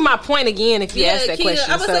gonna prove my point again if you ask that Keita,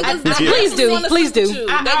 question. I was So like, please do, please do.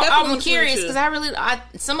 I'm curious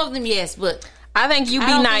because some of them yes, but I think you I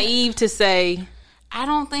be don't naive to say. I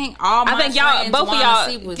don't think all my I think y'all, friends both of wanna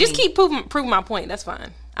sleep y'all, with just me. keep proving my point. That's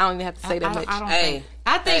fine. I don't even have to say that much. I don't Hey,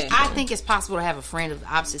 think. I think it's possible to have a friend of the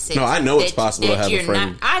opposite sex. No, I know it's possible to have a you're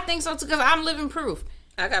friend. Not, I think so too because I'm living proof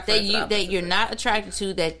I got that friends that you're not attracted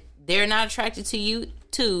to, that they're not attracted to you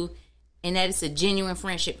too, and that it's a genuine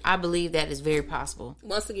friendship. I believe that is very possible.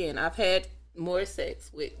 Once again, I've had more sex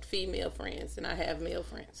with female friends than I have male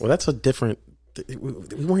friends. Well, that's a different.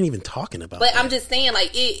 We weren't even talking about. But that. I'm just saying,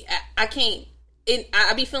 like I can't.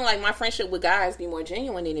 I be feeling like my friendship with guys be more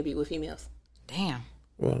genuine than it be with females. Damn.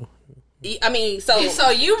 Well, I mean, so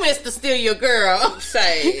you Mr. Steal Your Girl.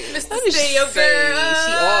 say Mr. Steal Your Girl.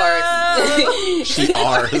 she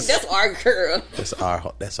ours. That's our girl. That's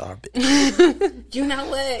our bitch. You know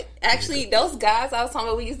what? Actually, those guys I was talking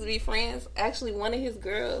about, we used to be friends. Actually, one of his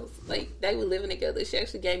girls, like they were living together. She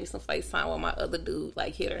actually gave me some FaceTime while my other dude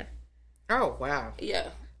like hit her. Oh wow. Yeah.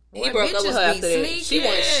 He Boy, broke up with her bitches after be that. She sneaky.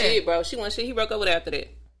 wasn't shit, bro. She wasn't shit. He broke up with her after that.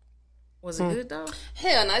 Was it good though?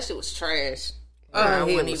 Hell, no, that shit was trash. I Oh,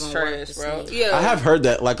 it wouldn't was even trash, work to bro. see. Yeah. I have heard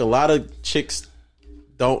that like a lot of chicks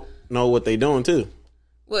don't know what they doing too.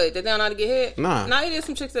 What? That they don't know how to get head? Nah. Nah, it is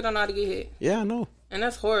some chicks that don't know how to get head. Yeah, I know. And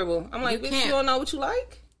that's horrible. I'm like, bitch, you don't know what you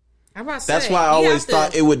like? I'm about to That's say, why I you always have to-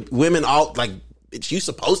 thought it would women all like. It's you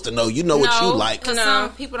supposed to know. You know what you like. Because No.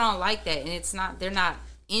 some people don't like that, and it's not. They're not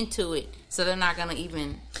into it, so they're not gonna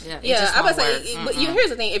even. Yeah, I would say, work. but here's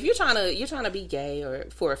the thing: if you're trying to be gay or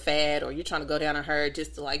for a fad, or you're trying to go down on her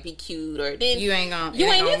just to like be cute, or then You ain't gonna. you it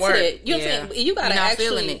ain't gonna into work. it. You know what I'm saying? You gotta You're not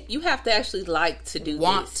feeling actually, it. you have to actually like to do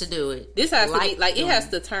Want this. to do it. This has to be like it doing has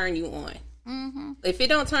to turn you on. If it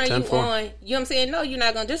don't turn you 10-4. on, you know what I'm saying? No, you're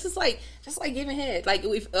not gonna. Just like giving head. Like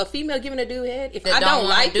if a female giving a dude head, if That I don't don't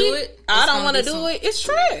wanna like do it, it, I it's don't gonna want to be do some- it. It's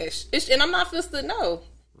trash. And I'm not supposed to know.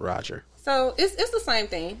 Roger. So it's the same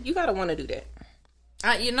thing. You gotta want to do that.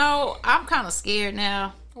 I'm kind of scared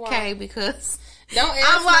now. Okay, because Don't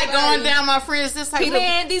ask I'm like nobody. going down my friends. Just like, Peter-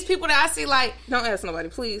 man, these people that I see, like, Don't ask nobody,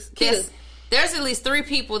 please. there's at least 3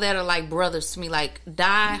 people that are like brothers to me, like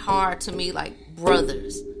die hard to me, like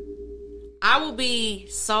brothers. I will be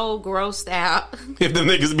so grossed out. If the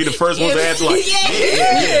niggas be the first ones to answer, like,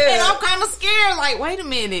 yeah. And I'm kind of scared. Like, wait a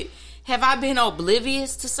minute, have I been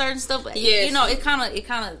oblivious to certain stuff? Yes. You know, it kind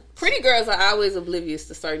of. Pretty girls are always oblivious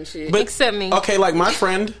to certain shit. But Except me. Okay, like my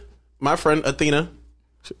friend Athena.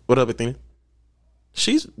 What up, Athena?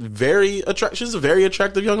 She's very attractive. She's a very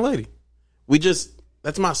attractive young lady.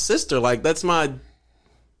 That's my sister. Like that's my.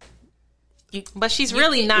 But she's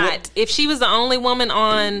really not. If she was the only woman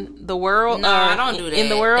on the world, No, I don't do that. in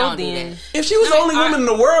the world, Don't do then that. If she was the only woman in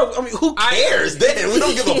the world, I mean, who cares? Then we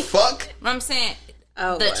don't give a fuck. I'm saying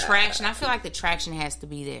the attraction. I feel like the attraction has to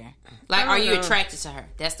be there. Like, are you attracted to her?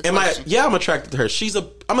 That's the question. Yeah, I'm attracted to her.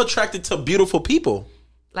 I'm attracted to beautiful people.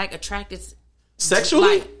 Like attracted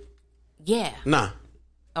Sexually? like, yeah. Nah.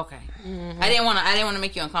 Okay. I didn't want to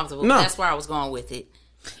make you uncomfortable. No. But that's where I was going with it.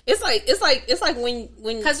 it's like when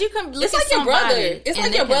Because you can look it's at like your somebody brother. It's and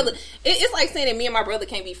like they your can- brother. It's like saying that me and my brother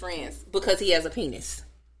can't be friends because he has a penis.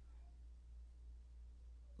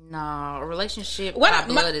 No, a relationship What by I-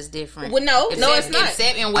 blood is different. Well, no, it's not.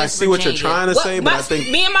 Except in West I see what you're Virginia. trying to say, but I think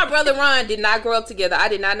me and my brother Ron did not grow up together. I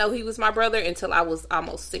did not know he was my brother until I was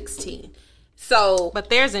almost 16. So, but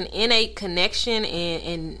there's an innate connection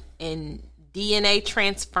and DNA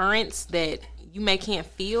transference that you can't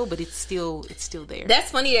feel, but it's still there. that's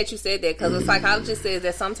funny that you said that because the psychologist says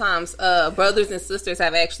that sometimes brothers and sisters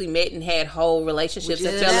have actually met and had whole relationships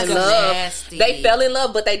and fell in love. nasty. They fell in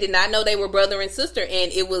love, but they did not know they were brother and sister,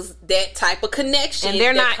 and it was that type of connection. And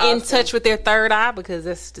they're that not in caused touch with their third eye because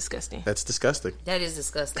that's disgusting. that's disgusting. That is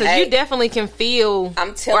disgusting. Because you definitely can feel,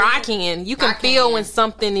 I'm telling or you. I can. You can I feel can. when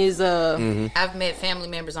something is I've met family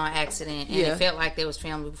members on accident, and Yeah. it felt like they was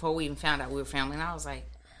family before we even found out we were family. And I was like,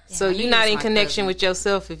 So I knew you're not he in was my connection cousin. with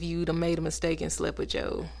yourself if you'd have made a mistake and slept with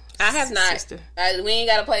your I have not. sister. We ain't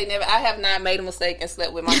got to play. Never. I have not made a mistake and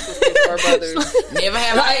slept with my sisters or brothers. Never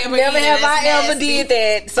have I ever. Never either. have I That's ever nasty. did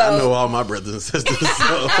that. So I know all my brothers and sisters. So.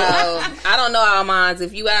 I don't know all mines.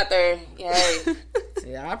 If you out there, hey,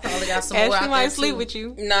 Yeah, I probably got some more Ashley out might there sleep too. with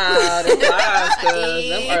you. nah, them lies, cuz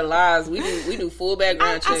them are lies. We do full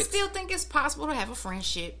background I checks. still think it's possible to have a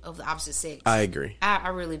friendship of the opposite sex. I agree. I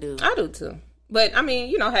really do. I do too. But I mean,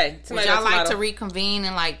 hey, Would tomato, y'all like tomato. to reconvene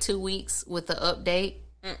in like 2 weeks with the update?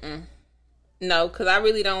 No, because I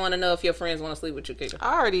really don't want to know if your friends want to sleep with you, Kika.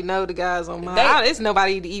 I already know the guys on mine. They- It's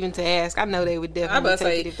nobody even to ask. I know they would I definitely about to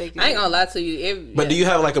take say, it if they could. I ain't gonna lie to you. But do you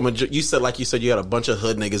have like you said you had a bunch of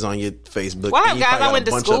hood niggas on your Facebook? Well, I have and you guys probably I got went a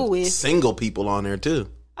to bunch school of with. single people on there too.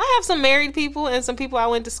 I have some married people and some people I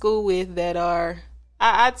went to school with that are.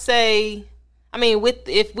 I'd say, I mean,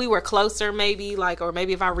 if we were closer, maybe or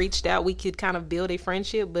maybe if I reached out, we could kind of build a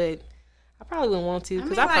friendship. But I probably wouldn't want to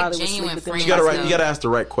because I, like probably would sleep genuine with them. friends. You gotta ask the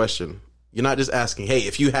right question. You're not just asking, hey,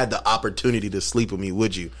 if you had the opportunity to sleep with me,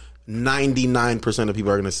 would you? 99% of people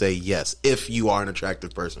are going to say yes, if you are an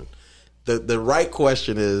attractive person. The right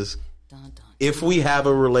question is, if we have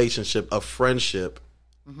a relationship, a friendship,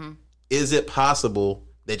 is it possible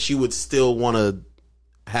that you would still want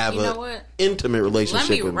to have You know an what? intimate relationship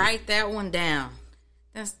Let me with me? write that one down.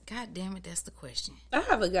 God damn it, that's the question. I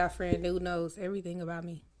have a guy friend who knows everything about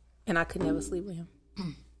me, and I could never sleep with him.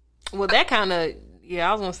 Well, that kind of,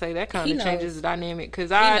 I was going to say that kind He of knows. changes the dynamic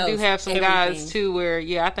because I do knows have some everything. guys too where,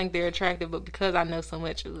 I think they're attractive, but because I know so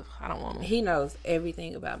much, I don't want them. He knows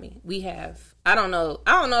everything about me. I don't know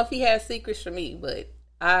if he has secrets for me, but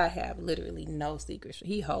I have literally no secrets.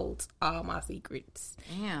 He holds all my secrets.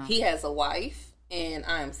 Damn. He has a wife, and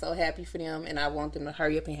I am so happy for them, and I want them to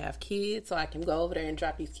hurry up and have kids so I can go over there and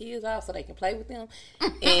drop these kids off so they can play with them.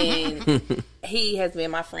 And he has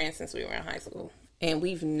been my friend since we were in high school. And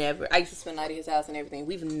I used to spend the night at his house and everything.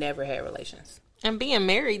 We've never had relations. And being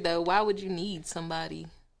married, though, why would you need somebody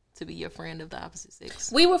to be your friend of the opposite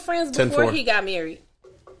sex. We were friends before 10-4. he got married.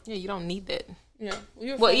 Yeah, you don't need that. Yeah.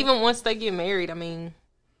 We were Well, friends. even once they get married, I mean,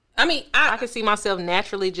 I I could see myself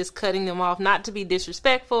naturally just cutting them off, not to be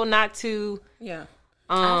disrespectful, not to yeah.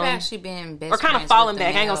 I've actually been best or kinda friends falling with the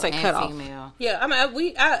back. I ain't gonna male say and cut off. female. Yeah, I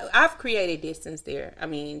mean, I've created distance there. I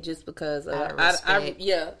mean, just because Out of I respect.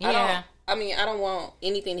 yeah. I don't want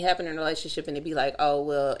anything to happen in a relationship and to be like, oh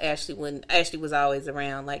well, Ashley was always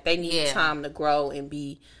around. Like they need time to grow and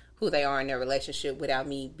be who they are in their relationship without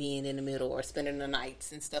me being in the middle or spending the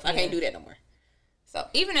nights and stuff. I can't do that no more. So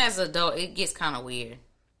Even as an adult, it gets kind of weird.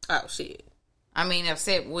 oh shit. I mean,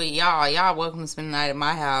 except with y'all welcome to spend the night at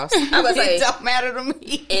my house. I was like, It don't matter to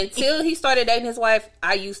me. Until he started dating his wife,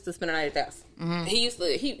 I used to spend the night at the house. Mm-hmm.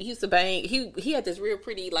 He used to bang. He had this real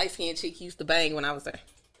pretty light skinned chick he used to bang when I was there.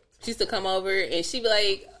 She used to come over and she'd be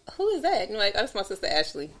like, "Who is that?" And I'm like, "Oh, that's my sister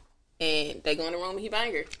Ashley." And they go in the room and he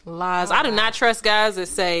bang her. lies. I do not trust guys that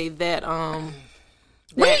say that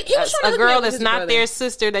Wait, he was trying to a girl hook me up with that's his not brother. their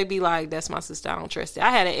sister, they be like, "That's my sister. I don't trust it." I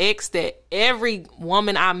had an ex that every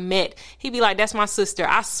woman I met, he'd be like, "That's my sister."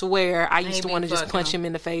 I swear, I used to Maybe want to just fuck punch him. him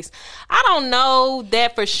in the face. I don't know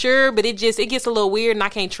that for sure, but it gets a little weird, and I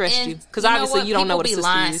can't trust you because obviously you don't know what a People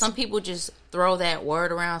sister be lying. is. Some people just throw that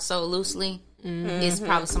word around so loosely. It's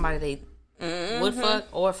probably somebody they would fuck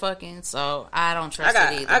or fucking. So I don't trust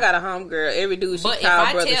it either. I got a homegirl. Every dude she But if called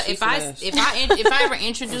I brother, tell, she if I smashed. if I ever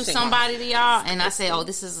introduce somebody to y'all and I say, "Oh,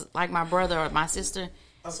 this is like my brother or my sister,"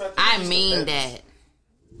 I mean that.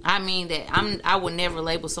 I mean that. I would never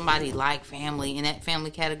label somebody like family in that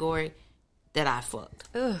family category that I fucked.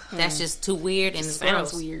 That's just too weird and it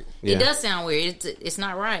Sounds gross. weird. Yeah. It does sound weird. It's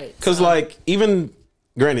not right. Because like even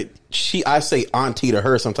granted, I say auntie to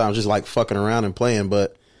her sometimes, just like fucking around and playing,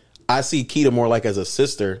 but I see Keita more like as a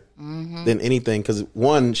sister than anything. Because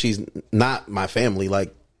one, she's not my family,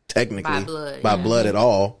 like technically By blood. at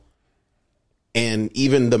all, and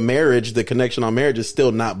even the marriage, the connection on marriage is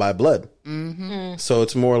still not by blood. So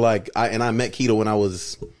it's more like I met Keita when I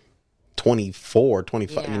was 24,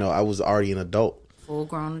 25. Yeah. You know, I was already an adult. Full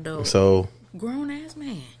grown adult. So Grown ass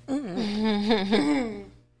man.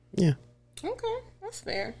 yeah. Okay, that's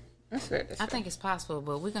fair. That's fair. I think it's possible,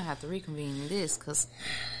 but we're gonna have to reconvene this because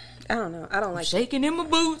I don't know. I don't like. shaking in my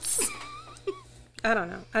boots. I don't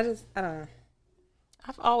know. I don't know.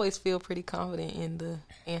 I've always feel pretty confident in the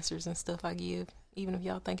answers and stuff I give, even if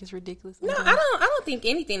y'all think it's ridiculous. No, I don't think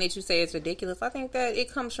anything that you say is ridiculous. I think that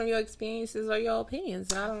it comes from your experiences or your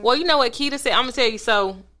opinions. And I don't. Well, you know what Keita said? I'm gonna tell you.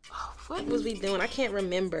 So, what was we doing? I can't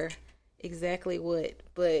remember exactly what,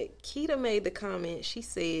 but Keita made the comment. She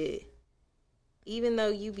said, "Even though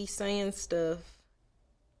you be saying stuff,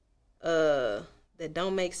 that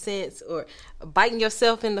don't make sense or biting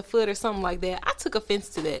yourself in the foot or something like that," I took offense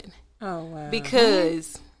to that Oh wow.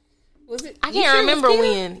 because Was it? I you can't sure it was remember Keita?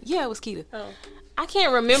 when. Yeah, it was Keita. Oh. I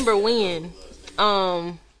can't remember when.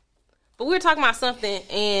 But we were talking about something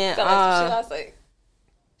and Sound like some shit I say.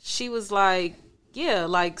 she was like, yeah,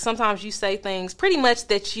 like sometimes you say things pretty much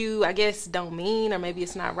that you, I guess, don't mean, or maybe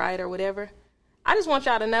it's not right or whatever. I just want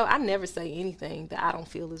y'all to know I never say anything that I don't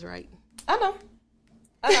feel is right. I know.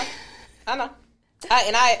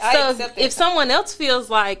 I So accept it. if someone else feels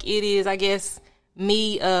like it is, I guess,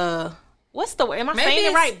 me, what's the word? Am I Maybe saying it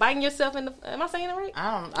it's- right? Biting yourself in the, am I saying it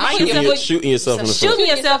right? Shooting yourself in the foot. Shooting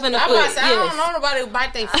yourself in the I'm foot. about to say, I don't Yes. know nobody who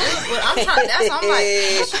bite their foot, but I'm trying. I'm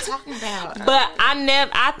like, what you talking about? But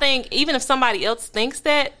I think even if somebody else thinks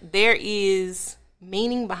that, there is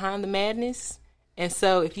meaning behind the madness. And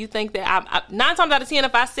so if you think that, I 9 times out of 10,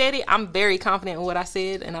 if I said it, I'm very confident in what I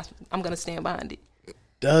said, and I'm going to stand behind it.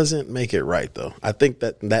 Doesn't make it right though. I think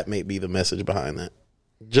that may be the message behind that.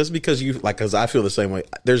 Just because you like, because I feel the same way.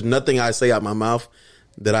 There's nothing I say out my mouth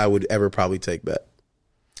that I would ever probably take back.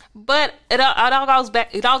 But it all goes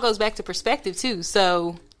back. It all goes back to perspective too.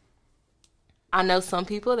 So I know some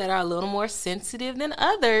people that are a little more sensitive than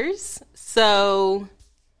others. So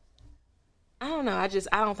I don't know. I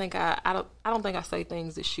don't think I say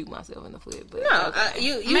things that shoot myself in the foot. But no,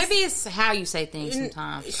 you Maybe it's how you say things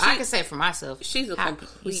sometimes. I can say it for myself. she's a how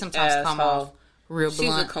complete you sometimes come asshole. off real She's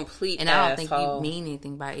a blunt. complete and I don't think asshole. you mean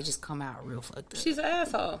anything by it. It just come out real fucked up. She's an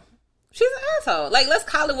asshole. She's an asshole. Like, let's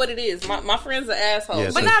call it what it is. My friend's an asshole.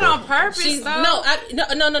 Yes. but not on purpose. She's though.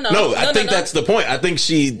 no. No, I think that's the point. I think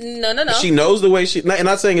she No. she knows the way she. And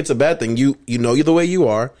not saying it's a bad thing. You know the way you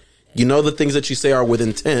are. You know the things that you say are with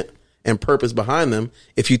intent and purpose behind them.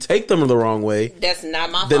 If you take them the wrong way, That's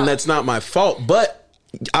not my then fault. that's not my fault. But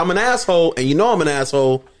I'm an asshole, and you know I'm an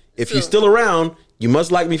asshole. If you're still around, you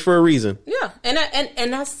must like me for a reason. Yeah,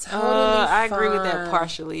 and that's totally I agree with fine. that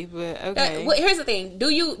partially, but okay. Well, here's the thing: do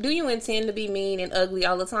you intend to be mean and ugly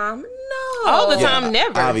all the time? No, All the time,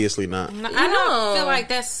 never. Obviously not. I don't feel like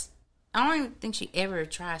that's. I don't even think she ever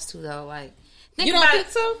tries to though. Like, You don't think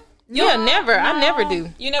so? Yeah, never. I never do.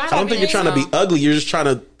 You never. I don't think you're trying to be ugly. You're just trying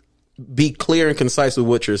to be clear and concise with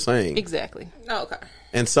what you're saying. Exactly. Oh, okay.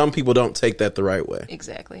 And some people don't take that the right way.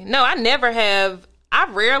 Exactly. No, I never have. I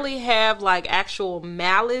rarely have like actual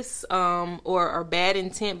malice or bad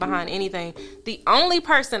intent behind anything. The only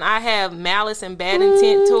person I have malice and bad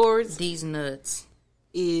intent towards these nuts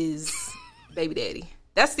is baby daddy.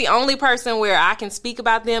 That's the only person where I can speak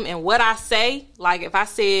about them and what I say. Like if I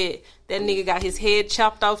said that nigga got his head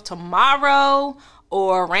chopped off tomorrow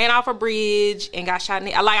or ran off a bridge and got shot in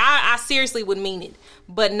the, like I seriously would mean it.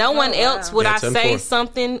 But no one else would I say 10-4.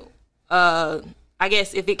 something. I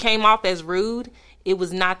guess if it came off as rude, it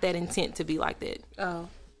was not that intent to be like that. Oh,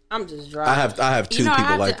 I'm just dry. I have two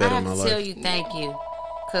people like that in my I have to life. tell you thank you,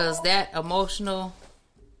 because that emotional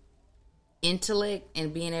intellect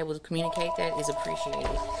and being able to communicate that is appreciated.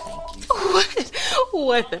 Thank you.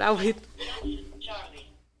 What that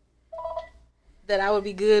I would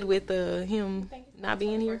be good with him not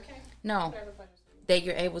being here. No, that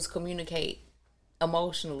you're able to communicate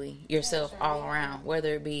emotionally yourself all around,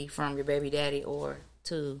 whether it be from your baby daddy or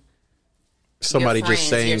to Somebody your just friends,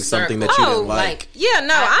 saying your something circle. that you didn't like. Yeah,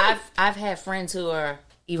 no, I've had friends who are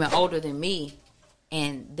even older than me,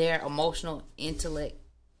 and their emotional intellect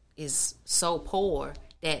is so poor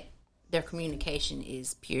that their communication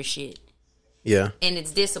is pure shit. Yeah. And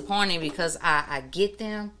it's disappointing because I get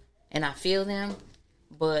them and I feel them,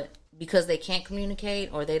 but because they can't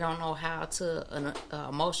communicate or they don't know how to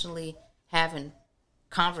emotionally have a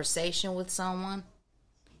conversation with someone,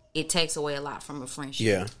 it takes away a lot from a friendship.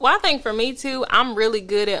 Yeah. Well, I think for me too, I'm really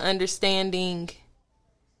good at understanding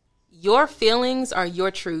your feelings are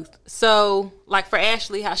your truth. So, like for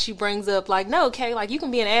Ashley, how she brings up, like, no, okay, like you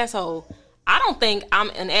can be an asshole. I don't think I'm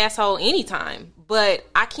an asshole anytime, but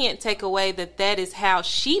I can't take away that is how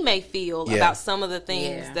she may feel about some of the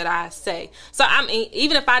things that I say. So, I mean,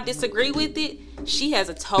 even if I disagree with it, she has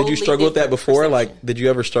a totally. Did you struggle with that different before? perception. Like, did you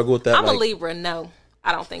ever struggle with that? I'm like, a Libra. No,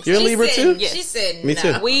 I don't think so. You're a Libra too? Yes. She said Me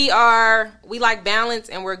too. We like balance,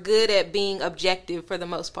 and we're good at being objective for the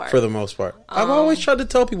most part. For the most part. I've always tried to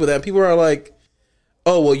tell people that. People are like,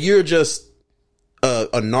 oh, well, you're just a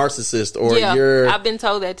narcissist, or I've been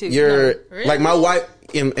told that too. You're No. Really? like my wife,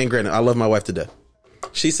 and granted, I love my wife to death.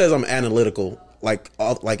 She says I'm analytical,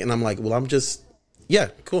 and I'm like, well, I'm just, yeah,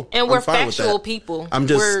 cool. And we're I'm fine with factual that. people. I'm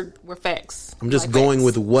just, we're facts. I'm just Like going facts.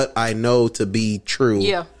 with what I know to be true.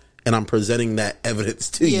 Yeah. And I'm presenting that evidence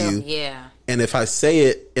to you. Yeah. And if I say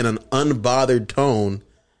it in an unbothered tone,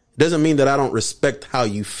 it doesn't mean that I don't respect how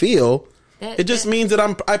you feel. It just means that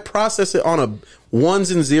I process it on a ones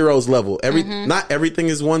and zeros level. Not everything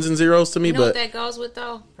is ones and zeros to me, You know but what that goes with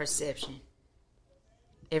though? Perception.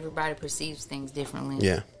 Everybody perceives things differently.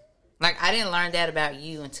 yeah. Like I didn't learn that about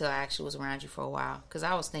you until I actually was around you for a while. Because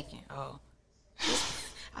I was thinking, I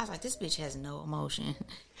was like, this bitch has no emotion.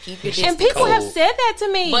 Keep your distance. And people have said that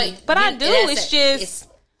to me, but I do. It's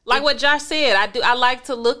like what Josh said. I like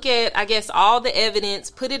to look at, I guess, all the evidence,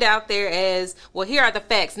 put it out there as, well, here are the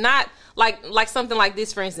facts. Not like something like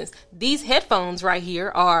this, for instance. These headphones right here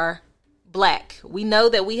are black. We know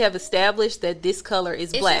that we have established that this color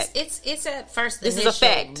is black. It's at first This is initial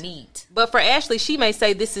a fact. neat. But for Ashley, she may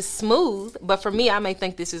say this is smooth, but for me, I may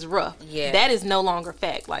think this is rough. Yeah. That is no longer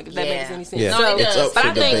fact. Like, if that Yeah. makes any sense. Yeah. No, it It's does. up But for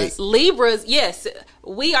I think debate. Libras, yes,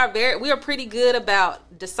 we are pretty good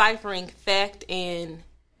about deciphering fact and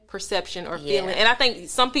perception or feeling. Yeah. And I think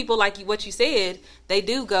some people, like what you said, they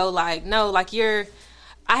do go like, no, like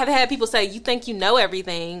I have had people say, you think you know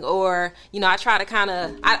everything, or, I try to kind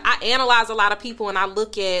of, I analyze a lot of people and I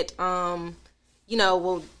look at,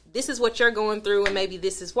 well, this is what you're going through and maybe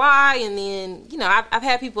this is why. And then, I've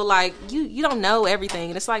had people like, you don't know everything.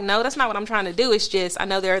 And it's like, no, that's not what I'm trying to do. It's just, I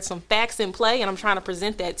know there are some facts in play and I'm trying to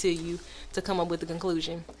present that to you to come up with the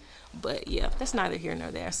conclusion. But yeah, that's neither here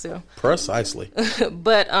nor there. So, Precisely.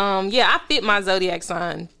 but I fit my zodiac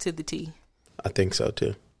sign to the T. I think so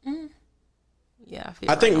too. Yeah,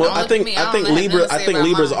 I think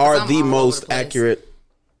Libras are the most accurate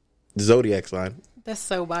zodiac sign. that's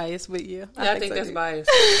so biased, but yeah, I think that's biased.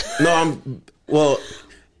 No,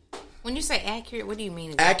 When you say accurate, what do you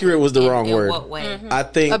mean? accurate was the wrong in word. what way? I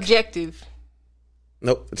think objective.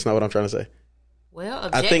 nope, it's not what I'm trying to say. Well, I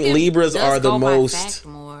objective think Libras does are the go by most fact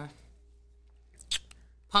more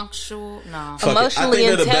punctual. No, Fuck it. Emotionally I think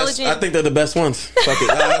they're the best. intelligent. I think they're the best ones. Fuck it.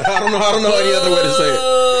 I don't know any other way to say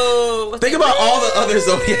it. Think about all the other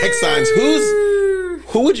zodiac signs.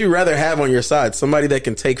 Who would you rather have on your side? Somebody that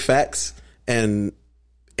can take facts and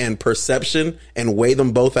perception and weigh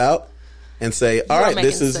them both out and say, all right,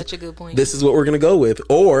 this is such a good point. This is what we're going to go with.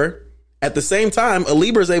 Or at the same time, a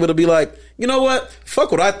Libra is able to be like, you know what?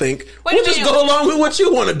 Fuck what I think. We'll just go along with what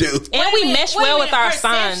you want to do. And we mesh well with our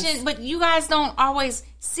signs. But you guys don't always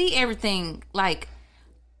see everything like,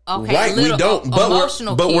 okay, right, we don't.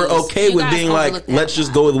 But we're okay with being like, let's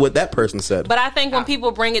just go with what that person said. But I think when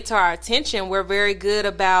people bring it to our attention, we're very good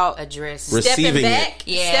about receiving stepping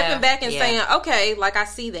back and saying, okay, like I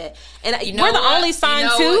see that. And we're the only sign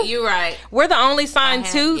too. You're right. We're the only sign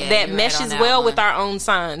too that meshes well with our own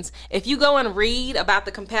signs. If you go and read about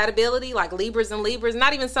the compatibility, like Libras and Libras,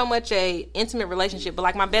 not even so much a intimate relationship, but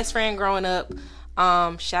like my best friend growing up,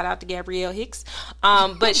 shout out to Gabrielle Hicks.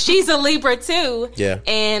 But she's a Libra too. Yeah.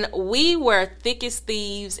 And we were thick as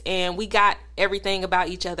thieves and we got everything about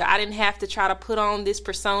each other. I didn't have to try to put on this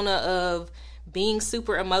persona of being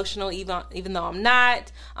super emotional, even though I'm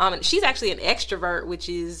not. She's actually an extrovert, which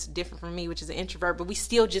is different from me, which is an introvert, but we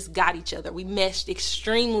still just got each other. We meshed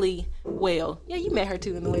extremely well. Yeah, you met her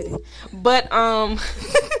too in the wedding. But, I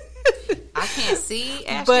can't see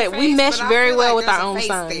Ashley's but we face, mesh but very well like with our own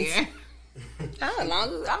signs. As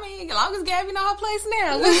long as Gabby know her place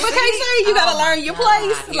now. What can I say? You gotta learn your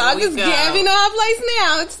place. As long as Gabby know her place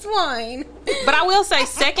now, it's fine. But I will say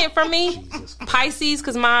second for me, Pisces,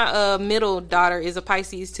 because my middle daughter is a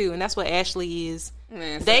Pisces too, and that's what Ashley is.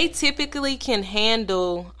 They typically can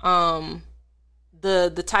handle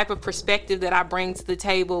the type of perspective that I bring to the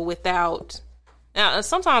table without. Now,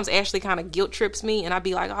 sometimes Ashley kind of guilt trips me, and I'd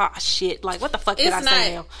be like, "Oh shit! Like, what the fuck did I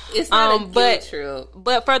say now?" It's not a guilt trip.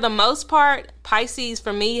 But for the most part, Pisces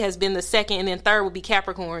for me has been the second, and then third would be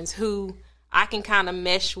Capricorns, who I can kind of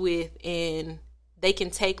mesh with, and they can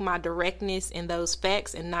take my directness and those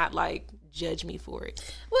facts and not like judge me for it.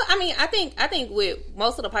 Well, I mean, I think with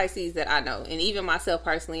most of the Pisces that I know, and even myself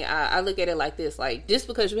personally, I look at it like this: like, just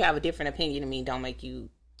because you have a different opinion than me, don't make you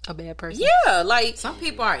a bad person. Yeah, like some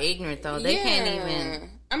people are ignorant though. They can't even.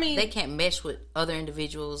 I mean, they can't mesh with other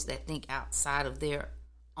individuals that think outside of their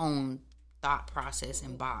own thought process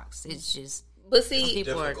and box. It's just. But see,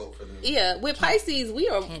 with Pisces,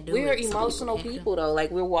 we're emotional people though. Like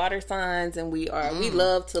we're water signs, and we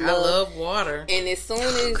love to love. I love water. And as soon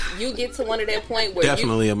as you get to one of that point where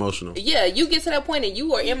definitely emotional. Yeah, you get to that point and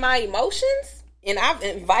you are in my emotions, and I've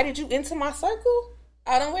invited you into my circle.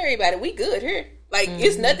 Oh, don't worry about it. We good here. Like,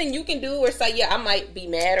 it's nothing you can do or say, yeah, I might be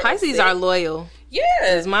mad or Pisces are loyal.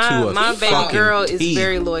 Yes. My baby girl is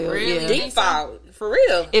very loyal. Really? Yeah. Default. For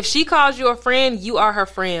real. If she calls you a friend, you are her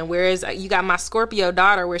friend. Whereas you got my Scorpio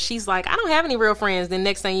daughter where she's like, I don't have any real friends. Then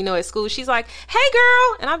next thing you know at school, she's like, hey,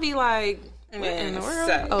 girl. And I'll be like, what in the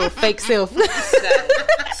world? Oh, fake self.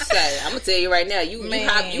 I'm gonna tell you right now, you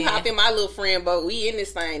hop in my little friend boat. We in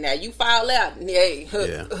this thing now. You fall out, hey,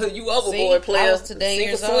 you overboard, player. I was today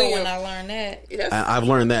years old when I learned that. I've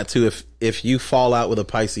learned that too. If you fall out with a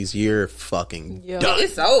Pisces, you're fucking done.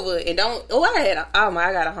 It's over. And don't.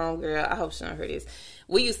 I got a homegirl. I hope she don't hear this.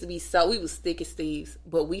 We used to be we was thick as thieves,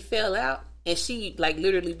 but we fell out. And she like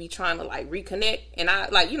literally be trying to like reconnect, and I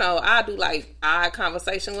like I do like eye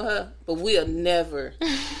conversation with her, but we'll never.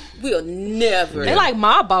 They like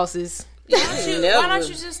mob bosses. Why don't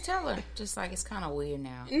you just tell her? Just like it's kind of weird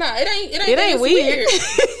now. No, it ain't weird.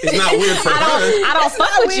 It's not weird for her. I don't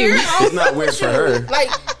fuck with you. It's not weird for her. Like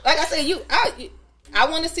I said, I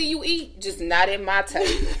want to see you eat, just not at my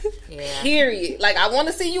table. Yeah. Period. Like I want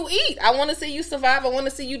to see you eat. I want to see you survive. I want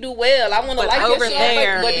to see you do well. I want to like over your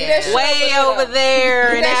there, but do that shit way over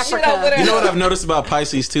there in Africa. You know what I've noticed about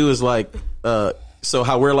Pisces too is like, so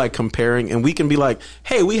how we're like comparing, and we can be like,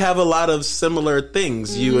 hey, we have a lot of similar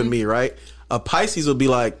things, you and me, right? A Pisces will be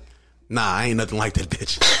like, nah, I ain't nothing like that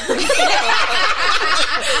bitch.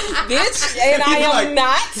 Bitch, and I am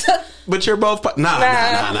not. But you're both nah.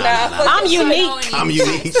 I'm unique. I'm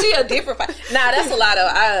unique. She a different. That's a lot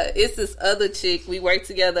of. It's this other chick we work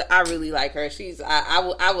together. I really like her.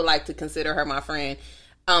 I would like to consider her my friend.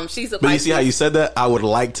 She's a. But you see how you said that? I would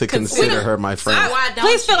like to consider her my friend.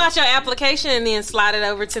 Please fill out your application and then slide it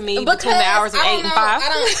over to me between the hours of 8 and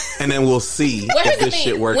 5. And then we'll see if this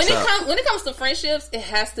shit works out. When it comes to friendships, it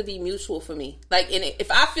has to be mutual for me. Like, and if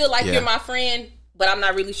I feel like you're my friend, but I'm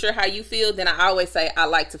not really sure how you feel, then I always say I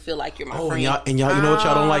like to feel like you're my friend. Y'all, you know what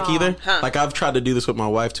y'all don't like either? Like I've tried to do this with my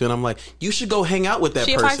wife too, and I'm like, you should go hang out with that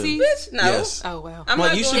person. Bitch, no. Yes. Oh wow. I'm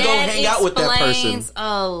like, you should go hang out with that person. Explains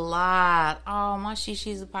a lot. Oh, my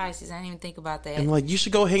she's a Pisces. I didn't even think about that. And like, you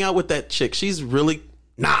should go hang out with that chick. She's really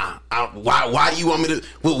nah. Why do you want me to?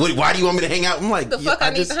 Why do you want me to hang out? I'm like, the fuck I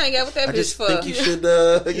need to hang out with that bitch for? I think you should,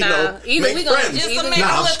 either we gonna just to make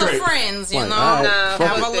a little friends, you know.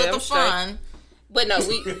 Have a little fun. But no,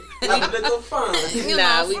 we have a little fun. We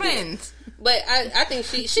friends. But I think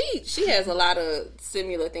she has a lot of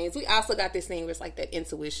similar things. We also got this thing where it's like that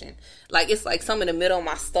intuition. Like it's like some in the middle of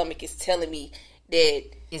my stomach is telling me that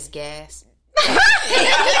it's gas.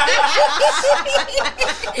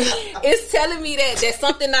 It's telling me that there's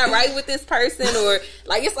something not right with this person, or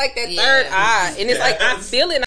like it's like that third eye, and it's like I feel it.